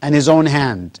tongue and his own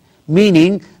hand.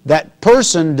 Meaning that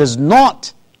person does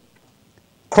not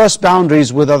cross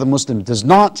boundaries with other Muslims, does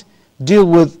not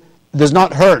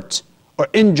hurt or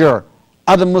injure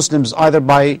other Muslims either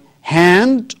by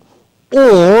hand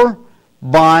or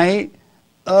by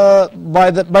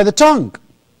the tongue.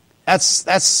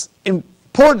 That's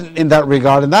important in that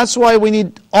regard, and that's why we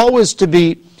need always to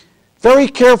be very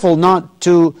careful not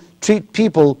to treat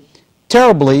people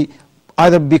terribly,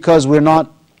 either because we're not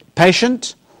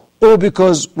patient, or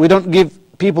because we don't give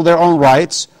people their own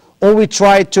rights, or we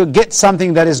try to get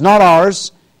something that is not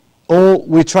ours, or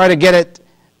we try to get it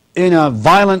in a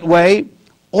violent way.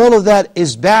 All of that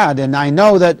is bad, and I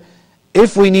know that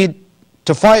if we need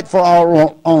to fight for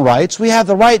our own rights, we have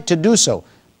the right to do so.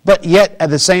 But yet, at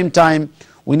the same time,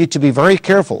 we need to be very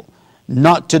careful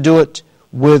not to do it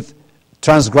with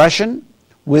transgression,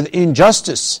 with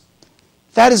injustice.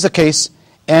 That is the case,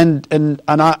 and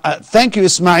I thank you,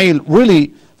 Ismail,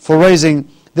 really for raising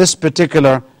this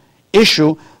particular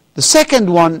issue. The second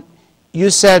one, you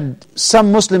said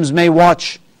some Muslims may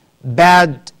watch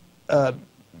bad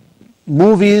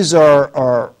movies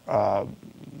or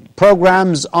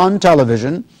programs on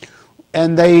television,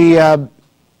 and they, of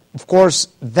course,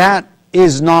 that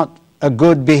is not a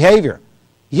good behavior.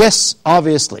 Yes,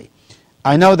 obviously.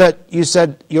 I know that you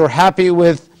said you're happy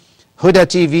with Huda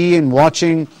TV and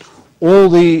watching all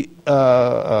the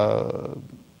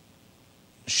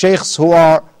sheikhs who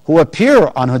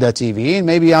appear on Huda TV and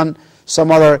maybe on some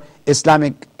other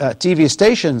Islamic TV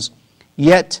stations.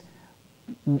 Yet,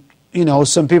 you know,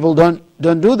 some people don't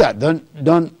do that,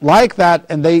 don't like that,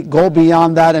 and they go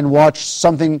beyond that and watch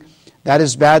something that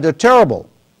is bad or terrible.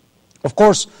 Of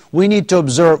course, we need to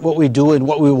observe what we do and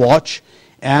what we watch,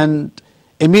 and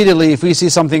immediately if we see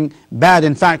something bad,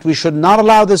 in fact, we should not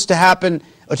allow this to happen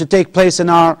or to take place in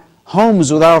our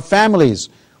homes with our families.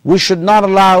 We should not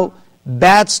allow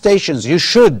bad stations. You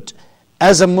should,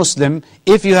 as a Muslim,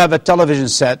 if you have a television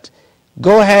set,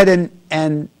 go ahead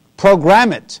and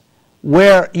program it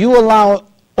where you allow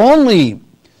only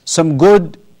some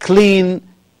good, clean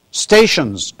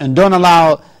stations and don't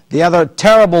allow the other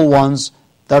terrible ones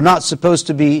that are not supposed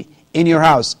to be in your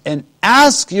house. And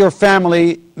ask your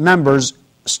family members,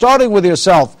 starting with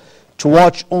yourself, to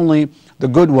watch only the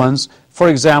good ones. For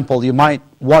example, you might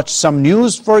watch some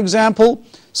news, for example,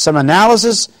 some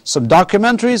analysis, some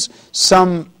documentaries,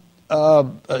 some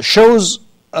shows,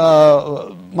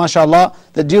 mashallah,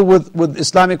 that deal with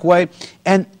Islamic way,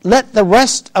 and let the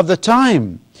rest of the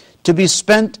time to be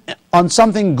spent on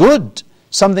something good,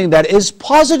 something that is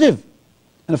positive.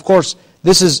 And of course,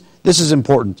 this is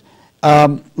important.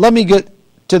 Let me get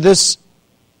to this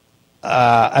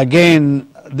again.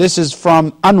 This is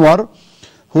from Anwar,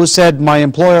 who said, my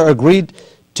employer agreed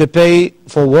to pay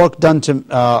for work done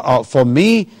for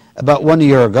me about 1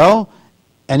 year ago,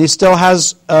 and he still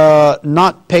has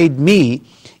not paid me,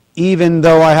 even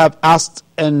though I have asked,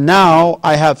 and now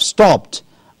I have stopped.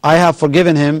 I have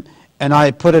forgiven him, and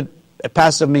I put it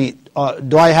past of me.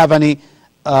 Do I have any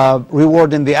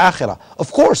reward in the akhirah?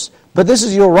 Of course, but this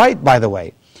is your right, by the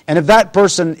way. And if that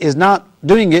person is not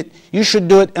doing it, you should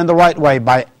do it in the right way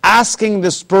by asking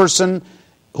this person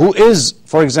who is,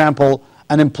 for example,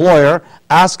 an employer,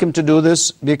 ask him to do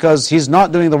this because he's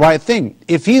not doing the right thing.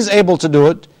 If he's able to do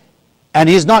it and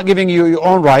he's not giving you your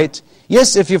own right,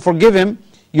 yes, if you forgive him,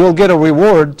 you'll get a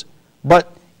reward.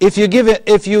 But if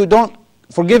you don't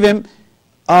forgive him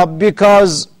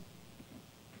because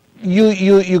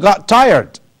you got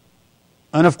tired.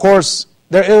 And of course,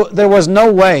 there was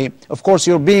no way, of course,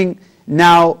 you're being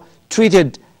now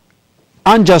treated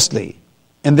unjustly.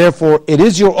 And therefore, it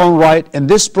is your own right, and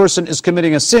this person is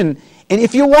committing a sin. And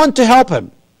if you want to help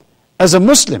him as a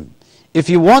Muslim, if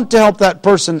you want to help that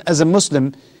person as a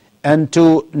Muslim, and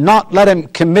to not let him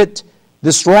commit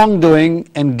this wrongdoing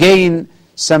and gain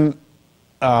some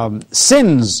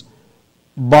sins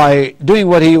by doing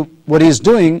what he's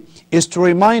doing, is to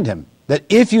remind him that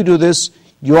if you do this,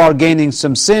 you are gaining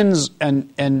some sins,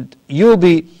 and you'll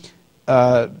be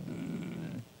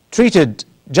treated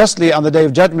justly on the Day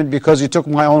of Judgment because you took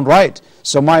my own right.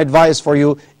 So my advice for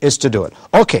you is to do it.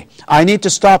 Okay, I need to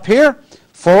stop here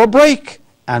for a break,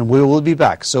 and we will be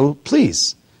back. So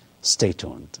please, stay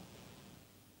tuned.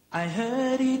 I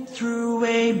heard it through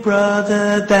a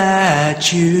brother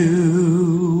that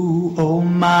you, oh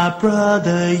my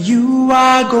brother, you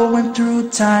are going through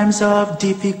times of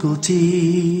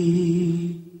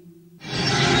difficulty.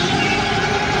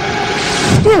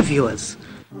 Dear viewers,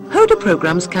 Hoda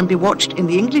programs can be watched in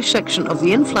the English section of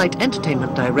the in-flight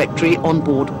entertainment directory on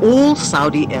board all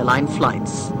Saudi airline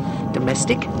flights,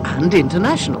 domestic and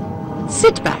international.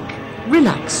 Sit back,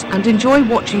 relax and enjoy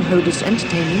watching Hoda's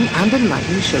entertaining and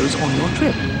enlightening shows on your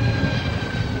trip.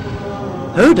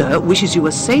 Hoda wishes you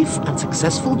a safe and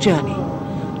successful journey.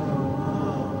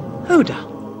 Hoda,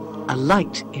 a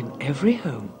light in every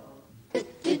home.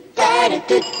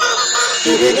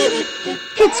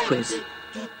 Kids Quiz.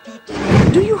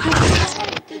 Do you have kids?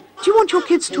 Do you want your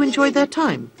kids to enjoy their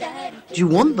time? Do you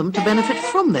want them to benefit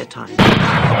from their time?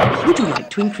 Would you like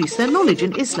to increase their knowledge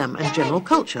in Islam and general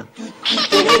culture?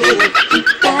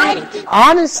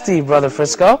 Honesty, Brother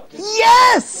Frisco.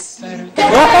 Yes!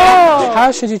 Whoa!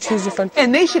 How should you choose your friend?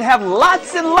 And they should have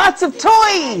lots and lots of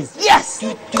toys! Yes!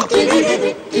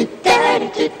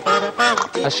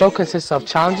 A show consists of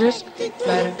challenges,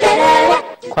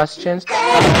 questions.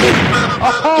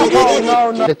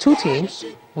 No. The two teams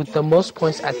with the most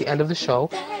points at the end of the show,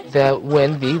 they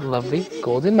win the lovely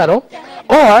golden medal.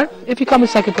 Or, if you come in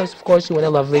second place, of course, you win a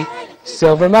lovely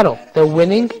silver medal. The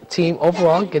winning team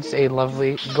overall gets a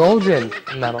lovely golden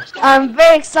medal. I'm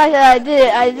very excited I did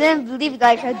it. I didn't believe that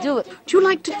I could do it. Do you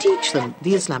like to teach them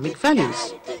the Islamic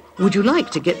values? Would you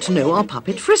like to get to know our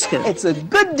puppet Frisco? It's a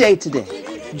good day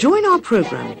today. Join our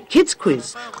program, Kids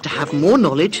Quiz, to have more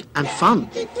knowledge and fun.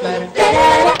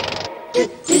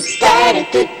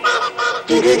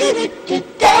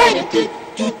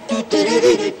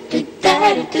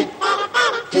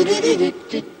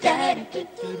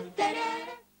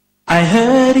 I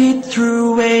heard it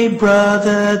through a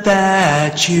brother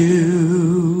that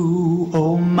you,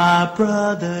 oh my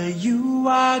brother, you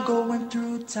are going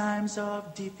through times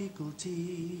of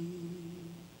difficulty.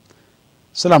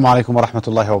 Assalamu alaikum wa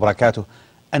rahmatullahi wa barakatuh,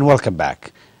 and welcome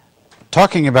back.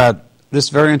 Talking about this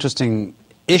very interesting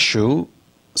issue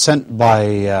sent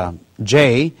by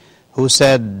Jay, who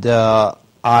said,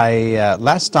 I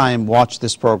last time watched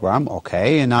this program,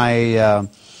 okay, and I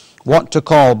want to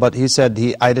call, but he said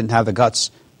I didn't have the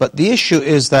guts. But the issue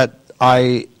is that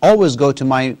I always go to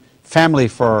my family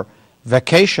for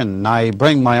vacation. I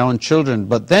bring my own children,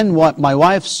 but then my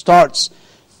wife starts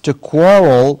to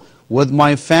quarrel with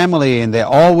my family, and they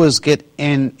always get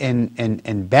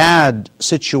in bad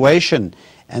situation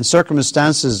and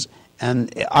circumstances,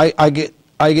 and I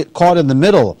get caught in the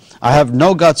middle. I have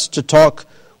no guts to talk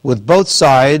with both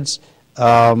sides.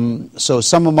 So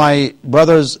some of my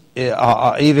brothers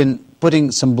are even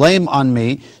putting some blame on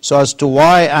me so as to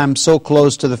why I'm so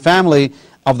close to the family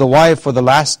of the wife for the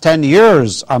last 10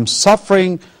 years. I'm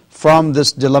suffering from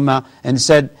this dilemma, and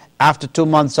said after 2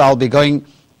 months I'll be going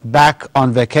back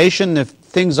on vacation. If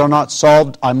things are not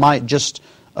solved, I might just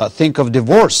think of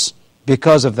divorce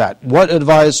because of that. What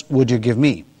advice would you give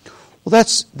me? Well,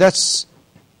 that's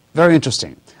very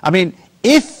interesting. I mean,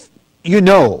 if you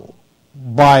know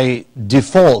by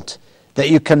default that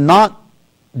you cannot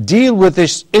deal with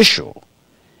this issue,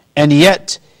 and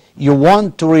yet you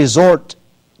want to resort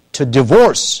to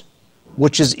divorce,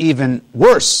 which is even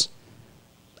worse,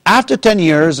 after 10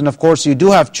 years, and of course you do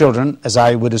have children, as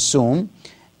I would assume,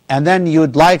 and then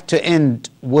you'd like to end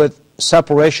with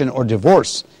separation or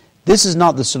divorce, this is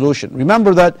not the solution.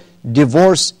 Remember that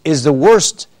divorce is the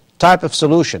worst type of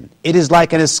solution. It is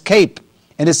like an escape,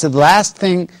 and it's the last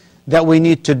thing that we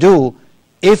need to do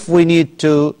if we need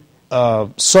to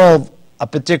solve a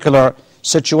particular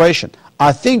situation.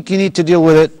 I think you need to deal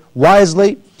with it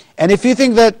wisely, and if you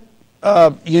think that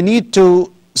you need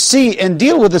to see and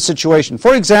deal with the situation,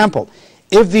 for example,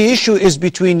 if the issue is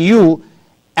between you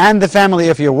and the family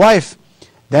of your wife,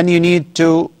 then you need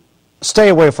to stay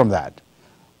away from that.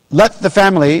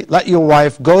 Let your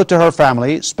wife go to her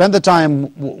family, spend the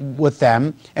time with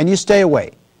them, and you stay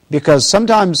away. Because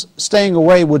sometimes staying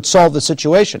away would solve the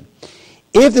situation.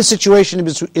 If the situation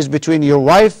is between your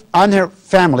wife and her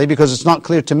family, because it's not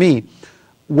clear to me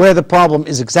where the problem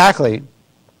is exactly,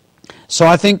 so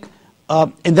I think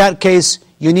in that case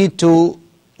you need to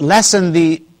lessen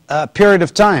the period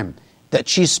of time that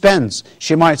she spends.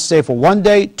 She might stay for 1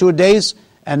 day, 2 days,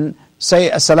 and say,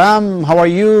 "Assalam, how are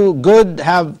you? Good,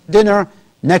 have dinner."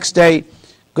 Next day,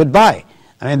 goodbye.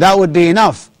 I mean, that would be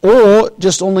enough. Or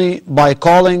just only by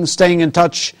calling, staying in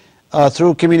touch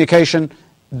through communication,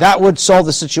 that would solve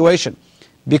the situation.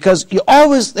 Because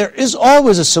there is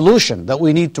always a solution that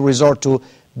we need to resort to,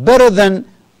 better than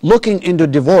looking into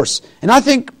divorce. And I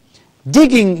think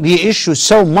digging the issue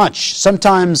so much,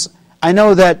 sometimes I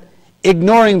know that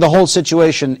ignoring the whole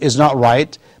situation is not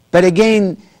right, but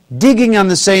again, digging on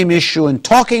the same issue and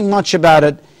talking much about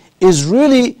it is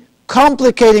really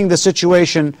complicating the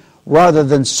situation rather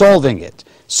than solving it.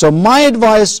 So my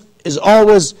advice is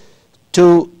always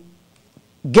to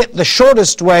get the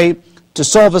shortest way to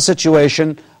solve a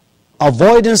situation.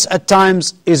 Avoidance at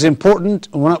times is important.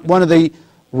 One of the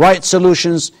right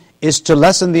solutions is to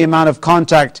lessen the amount of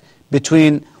contact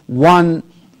between one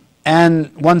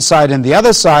side and the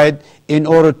other side in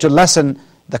order to lessen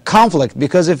the conflict.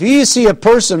 Because if you see a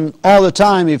person all the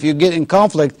time, if you get in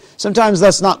conflict, sometimes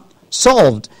that's not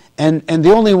solved. And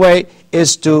the only way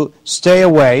is to stay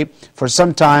away for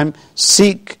some time,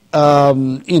 seek,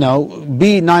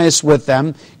 be nice with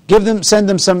them, send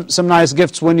them some nice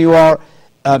gifts when you are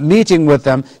meeting with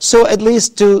them, so at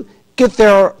least to get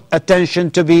their attention,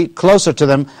 to be closer to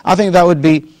them. I think that would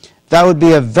be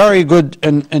a very good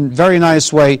and very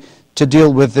nice way to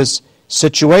deal with this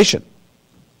situation.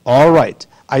 All right.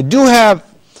 I do have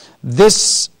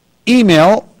this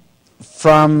email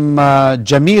from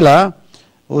Jamila,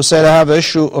 who said, "I have an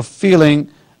issue of feeling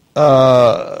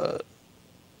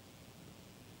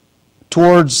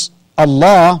towards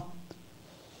Allah,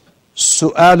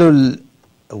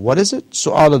 what is it?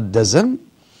 Su'alul dazan,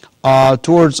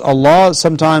 towards Allah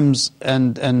sometimes,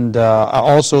 and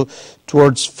also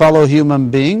towards fellow human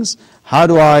beings. How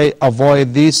do I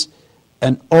avoid these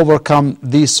and overcome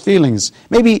these feelings?"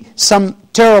 Maybe some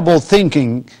terrible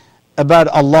thinking about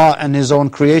Allah and His own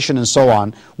creation and so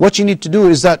on. What you need to do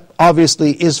is that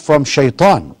obviously is from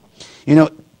shaitan.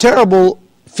 Terrible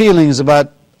feelings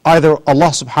about either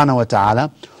Allah subhanahu wa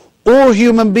ta'ala or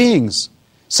human beings.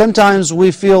 Sometimes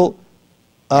we feel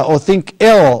or think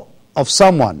ill of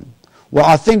someone. Well,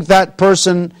 I think that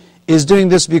person is doing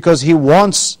this because he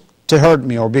wants to hurt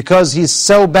me, or because he's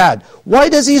so bad. Why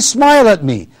does he smile at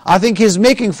me? I think he's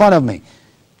making fun of me.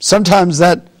 Sometimes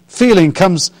that feeling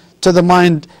comes to the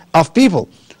mind of people.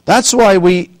 That's why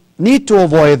we need to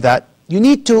avoid that. You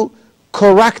need to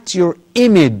correct your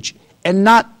image and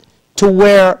not to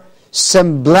wear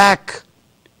some black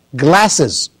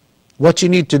glasses. What you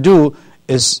need to do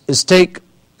is take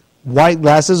white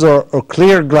glasses or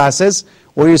clear glasses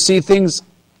where you see things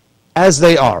as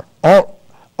they are. All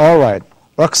right.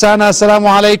 Roxana, assalamu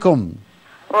alaikum.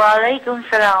 Wa alaikum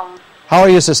salam. How are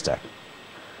you, sister?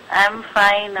 I'm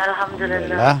fine,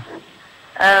 alhamdulillah.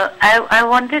 I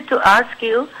wanted to ask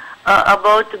you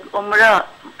about Umrah.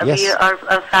 Yes. We are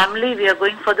a family. We are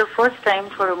going for the first time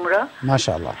for Umrah.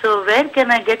 MashaAllah. So where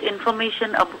can I get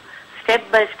information step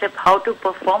by step how to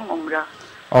perform Umrah?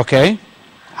 Okay.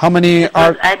 How many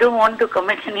Because I don't want to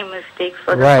commit any mistakes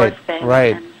for the Right, first time.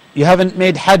 right. You haven't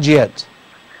made Hajj yet?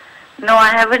 No, I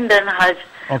haven't done Hajj.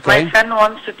 Okay. My son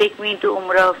wants to take me to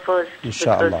Umrah first.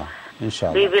 Inshallah. We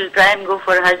Inshallah. will try and go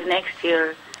for Hajj next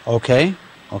year. Okay.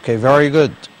 Okay, very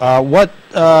good. What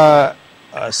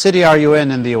city are you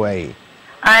in the UAE?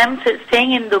 I am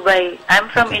staying in Dubai. I'm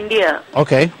from India.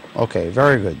 Okay. Okay,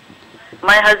 very good.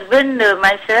 My husband,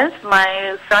 myself,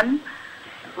 my son,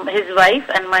 his wife,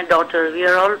 and my daughter. We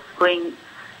are all going.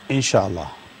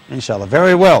 Inshallah. Inshallah.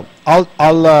 Very well.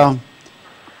 I'll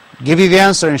give you the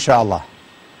answer, inshallah.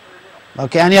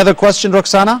 Okay, any other question,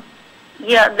 Roxana?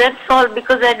 Yeah, that's all,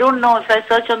 because I don't know. If I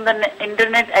search on the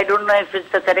internet, I don't know if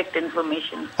it's the correct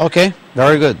information. Okay,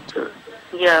 very good.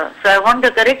 Yeah, so I want the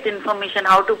correct information,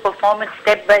 how to perform it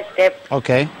step by step.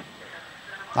 Okay.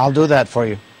 I'll do that for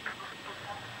you.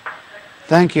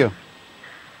 Thank you.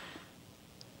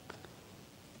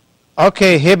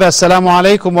 Okay, Hiba, assalamu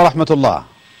alaikum wa rahmatullah.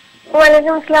 Wa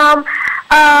alaikum salam.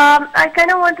 I kind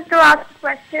of wanted to ask a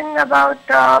question about,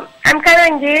 I'm kind of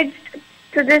engaged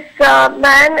to this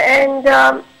man,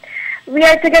 and we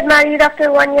had to get married after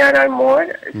 1 year or more.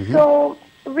 Mm-hmm. So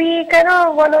we kind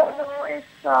of want to know if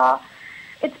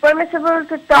it's permissible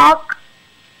to talk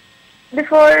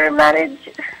before marriage.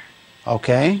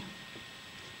 Okay.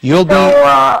 You'll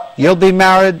So, be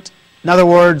married. In other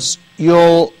words,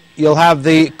 you'll have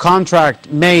the contract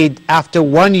made after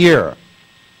 1 year.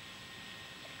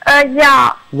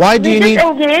 yeah. Why do you We need? just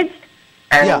engaged,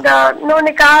 and no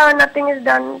nikah, nothing is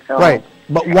done. So Right.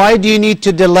 But why do you need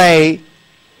to delay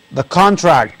the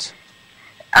contract?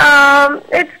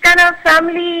 It's kind of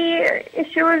family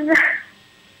issues.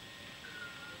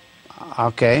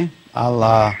 Okay.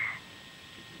 I'll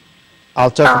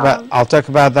talk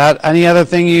about that. Any other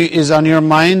thing is on your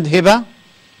mind, Hiba?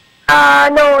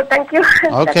 No, thank you.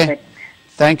 That's Okay. it.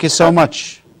 Thank you so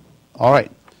much. All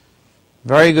right.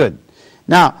 Very good.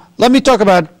 Now, let me talk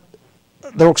about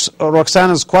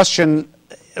Roxana's question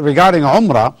regarding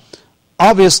Umrah.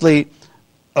 Obviously,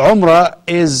 Umrah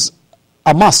is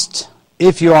a must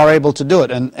if you are able to do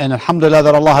it. And alhamdulillah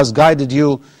that Allah has guided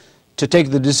you to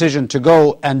take the decision to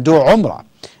go and do Umrah.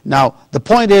 Now, the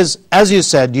point is, as you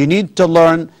said, you need to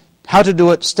learn how to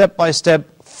do it step by step,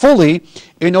 fully,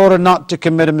 in order not to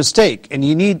commit a mistake. And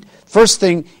you need, first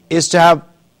thing, is to have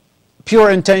pure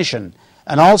intention.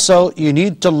 And also, you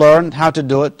need to learn how to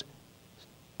do it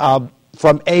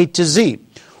from A to Z.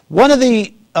 One of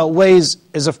the ways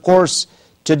is, of course,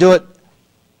 to do it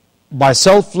by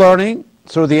self-learning,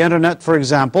 through the internet, for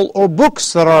example, or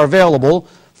books that are available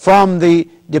from the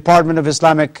Department of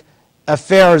Islamic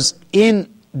Affairs in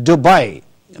Dubai.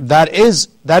 That is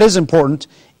important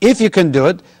if you can do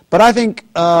it. But I think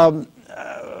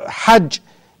Hajj,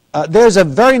 there's a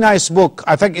very nice book,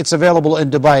 I think it's available in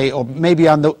Dubai or maybe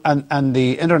on the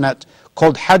internet,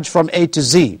 called Hajj from A to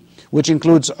Z, which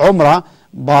includes Umrah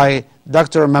by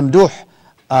Dr. Mamdouh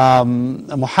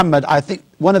Muhammad. I think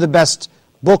one of the best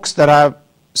books that I've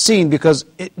seen, because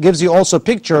it gives you also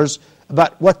pictures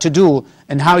about what to do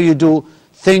and how you do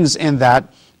things in that.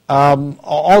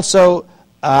 Also,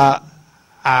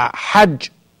 Hajj,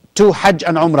 to Hajj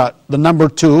and Umrah, the number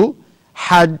 2,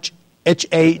 Hajj,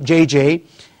 H-A-J-J,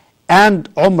 and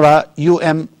Umrah,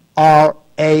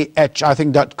 U-M-R-A-H, I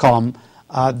think .com.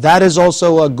 That is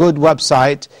also a good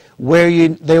website where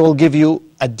they will give you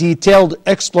a detailed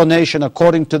explanation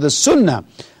according to the Sunnah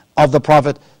of the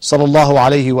Prophet sallallahu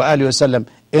alaihi wasallam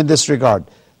in this regard.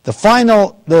 The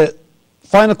final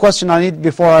question I need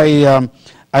before I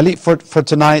leave for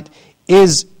tonight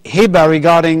is Hiba,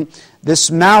 regarding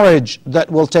this marriage that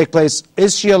will take place.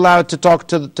 Is she allowed to talk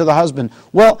to the husband?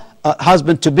 Well,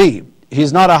 husband to be.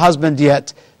 He's not a husband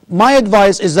yet. My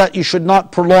advice is that you should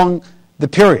not prolong the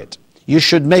period. You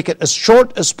should make it as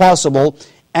short as possible.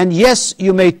 And yes,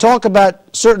 you may talk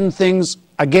about certain things,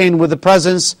 again, with the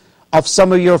presence of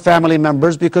some of your family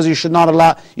members, because you should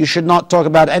not talk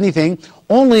about anything,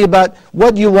 only about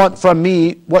what you want from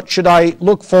me, what should I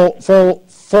look for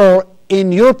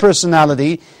in your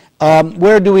personality,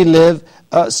 where do we live,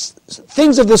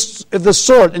 things of this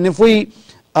sort. And if we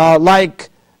like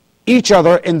each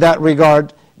other in that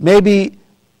regard, maybe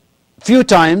few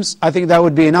times, I think that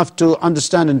would be enough to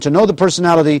understand and to know the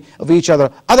personality of each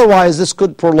other. Otherwise, this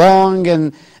could prolong,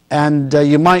 and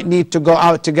you might need to go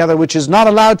out together, which is not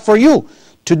allowed for you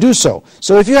to do so.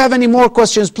 So if you have any more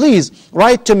questions, please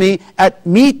write to me at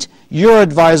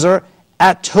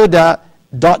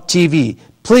meetyouradvisor@huda.tv.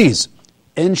 Please,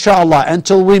 inshallah,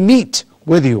 until we meet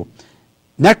with you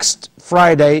next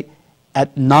Friday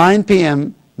at 9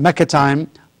 p.m. Mecca time,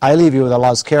 I leave you with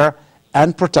Allah's care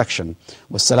and protection.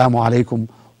 Wassalamu alaikum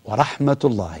wa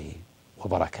rahmatullahi wa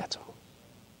barakatuh.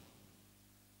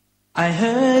 I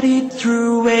heard it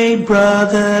through a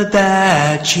brother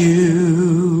that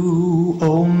you,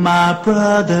 oh my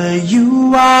brother,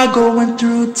 you are going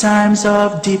through times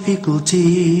of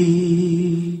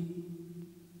difficulty.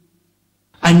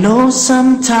 I know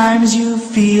sometimes you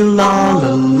feel all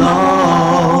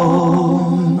alone.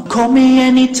 Call me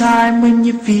anytime when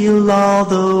you feel all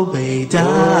the way down.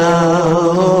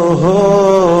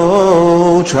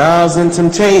 Oh, trials and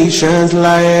temptations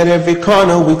lie at every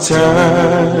corner we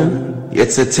turn.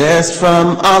 It's a test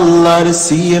from Allah to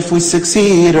see if we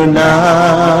succeed or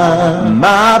not.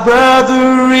 My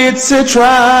brother, it's a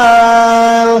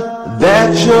trial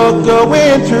that you're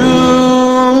going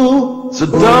through. So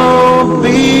don't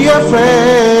be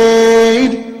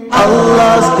afraid,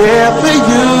 Allah's there for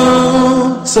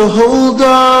you. So hold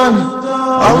on,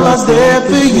 Allah's there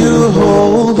for you,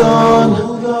 hold on.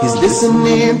 He's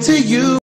listening to you.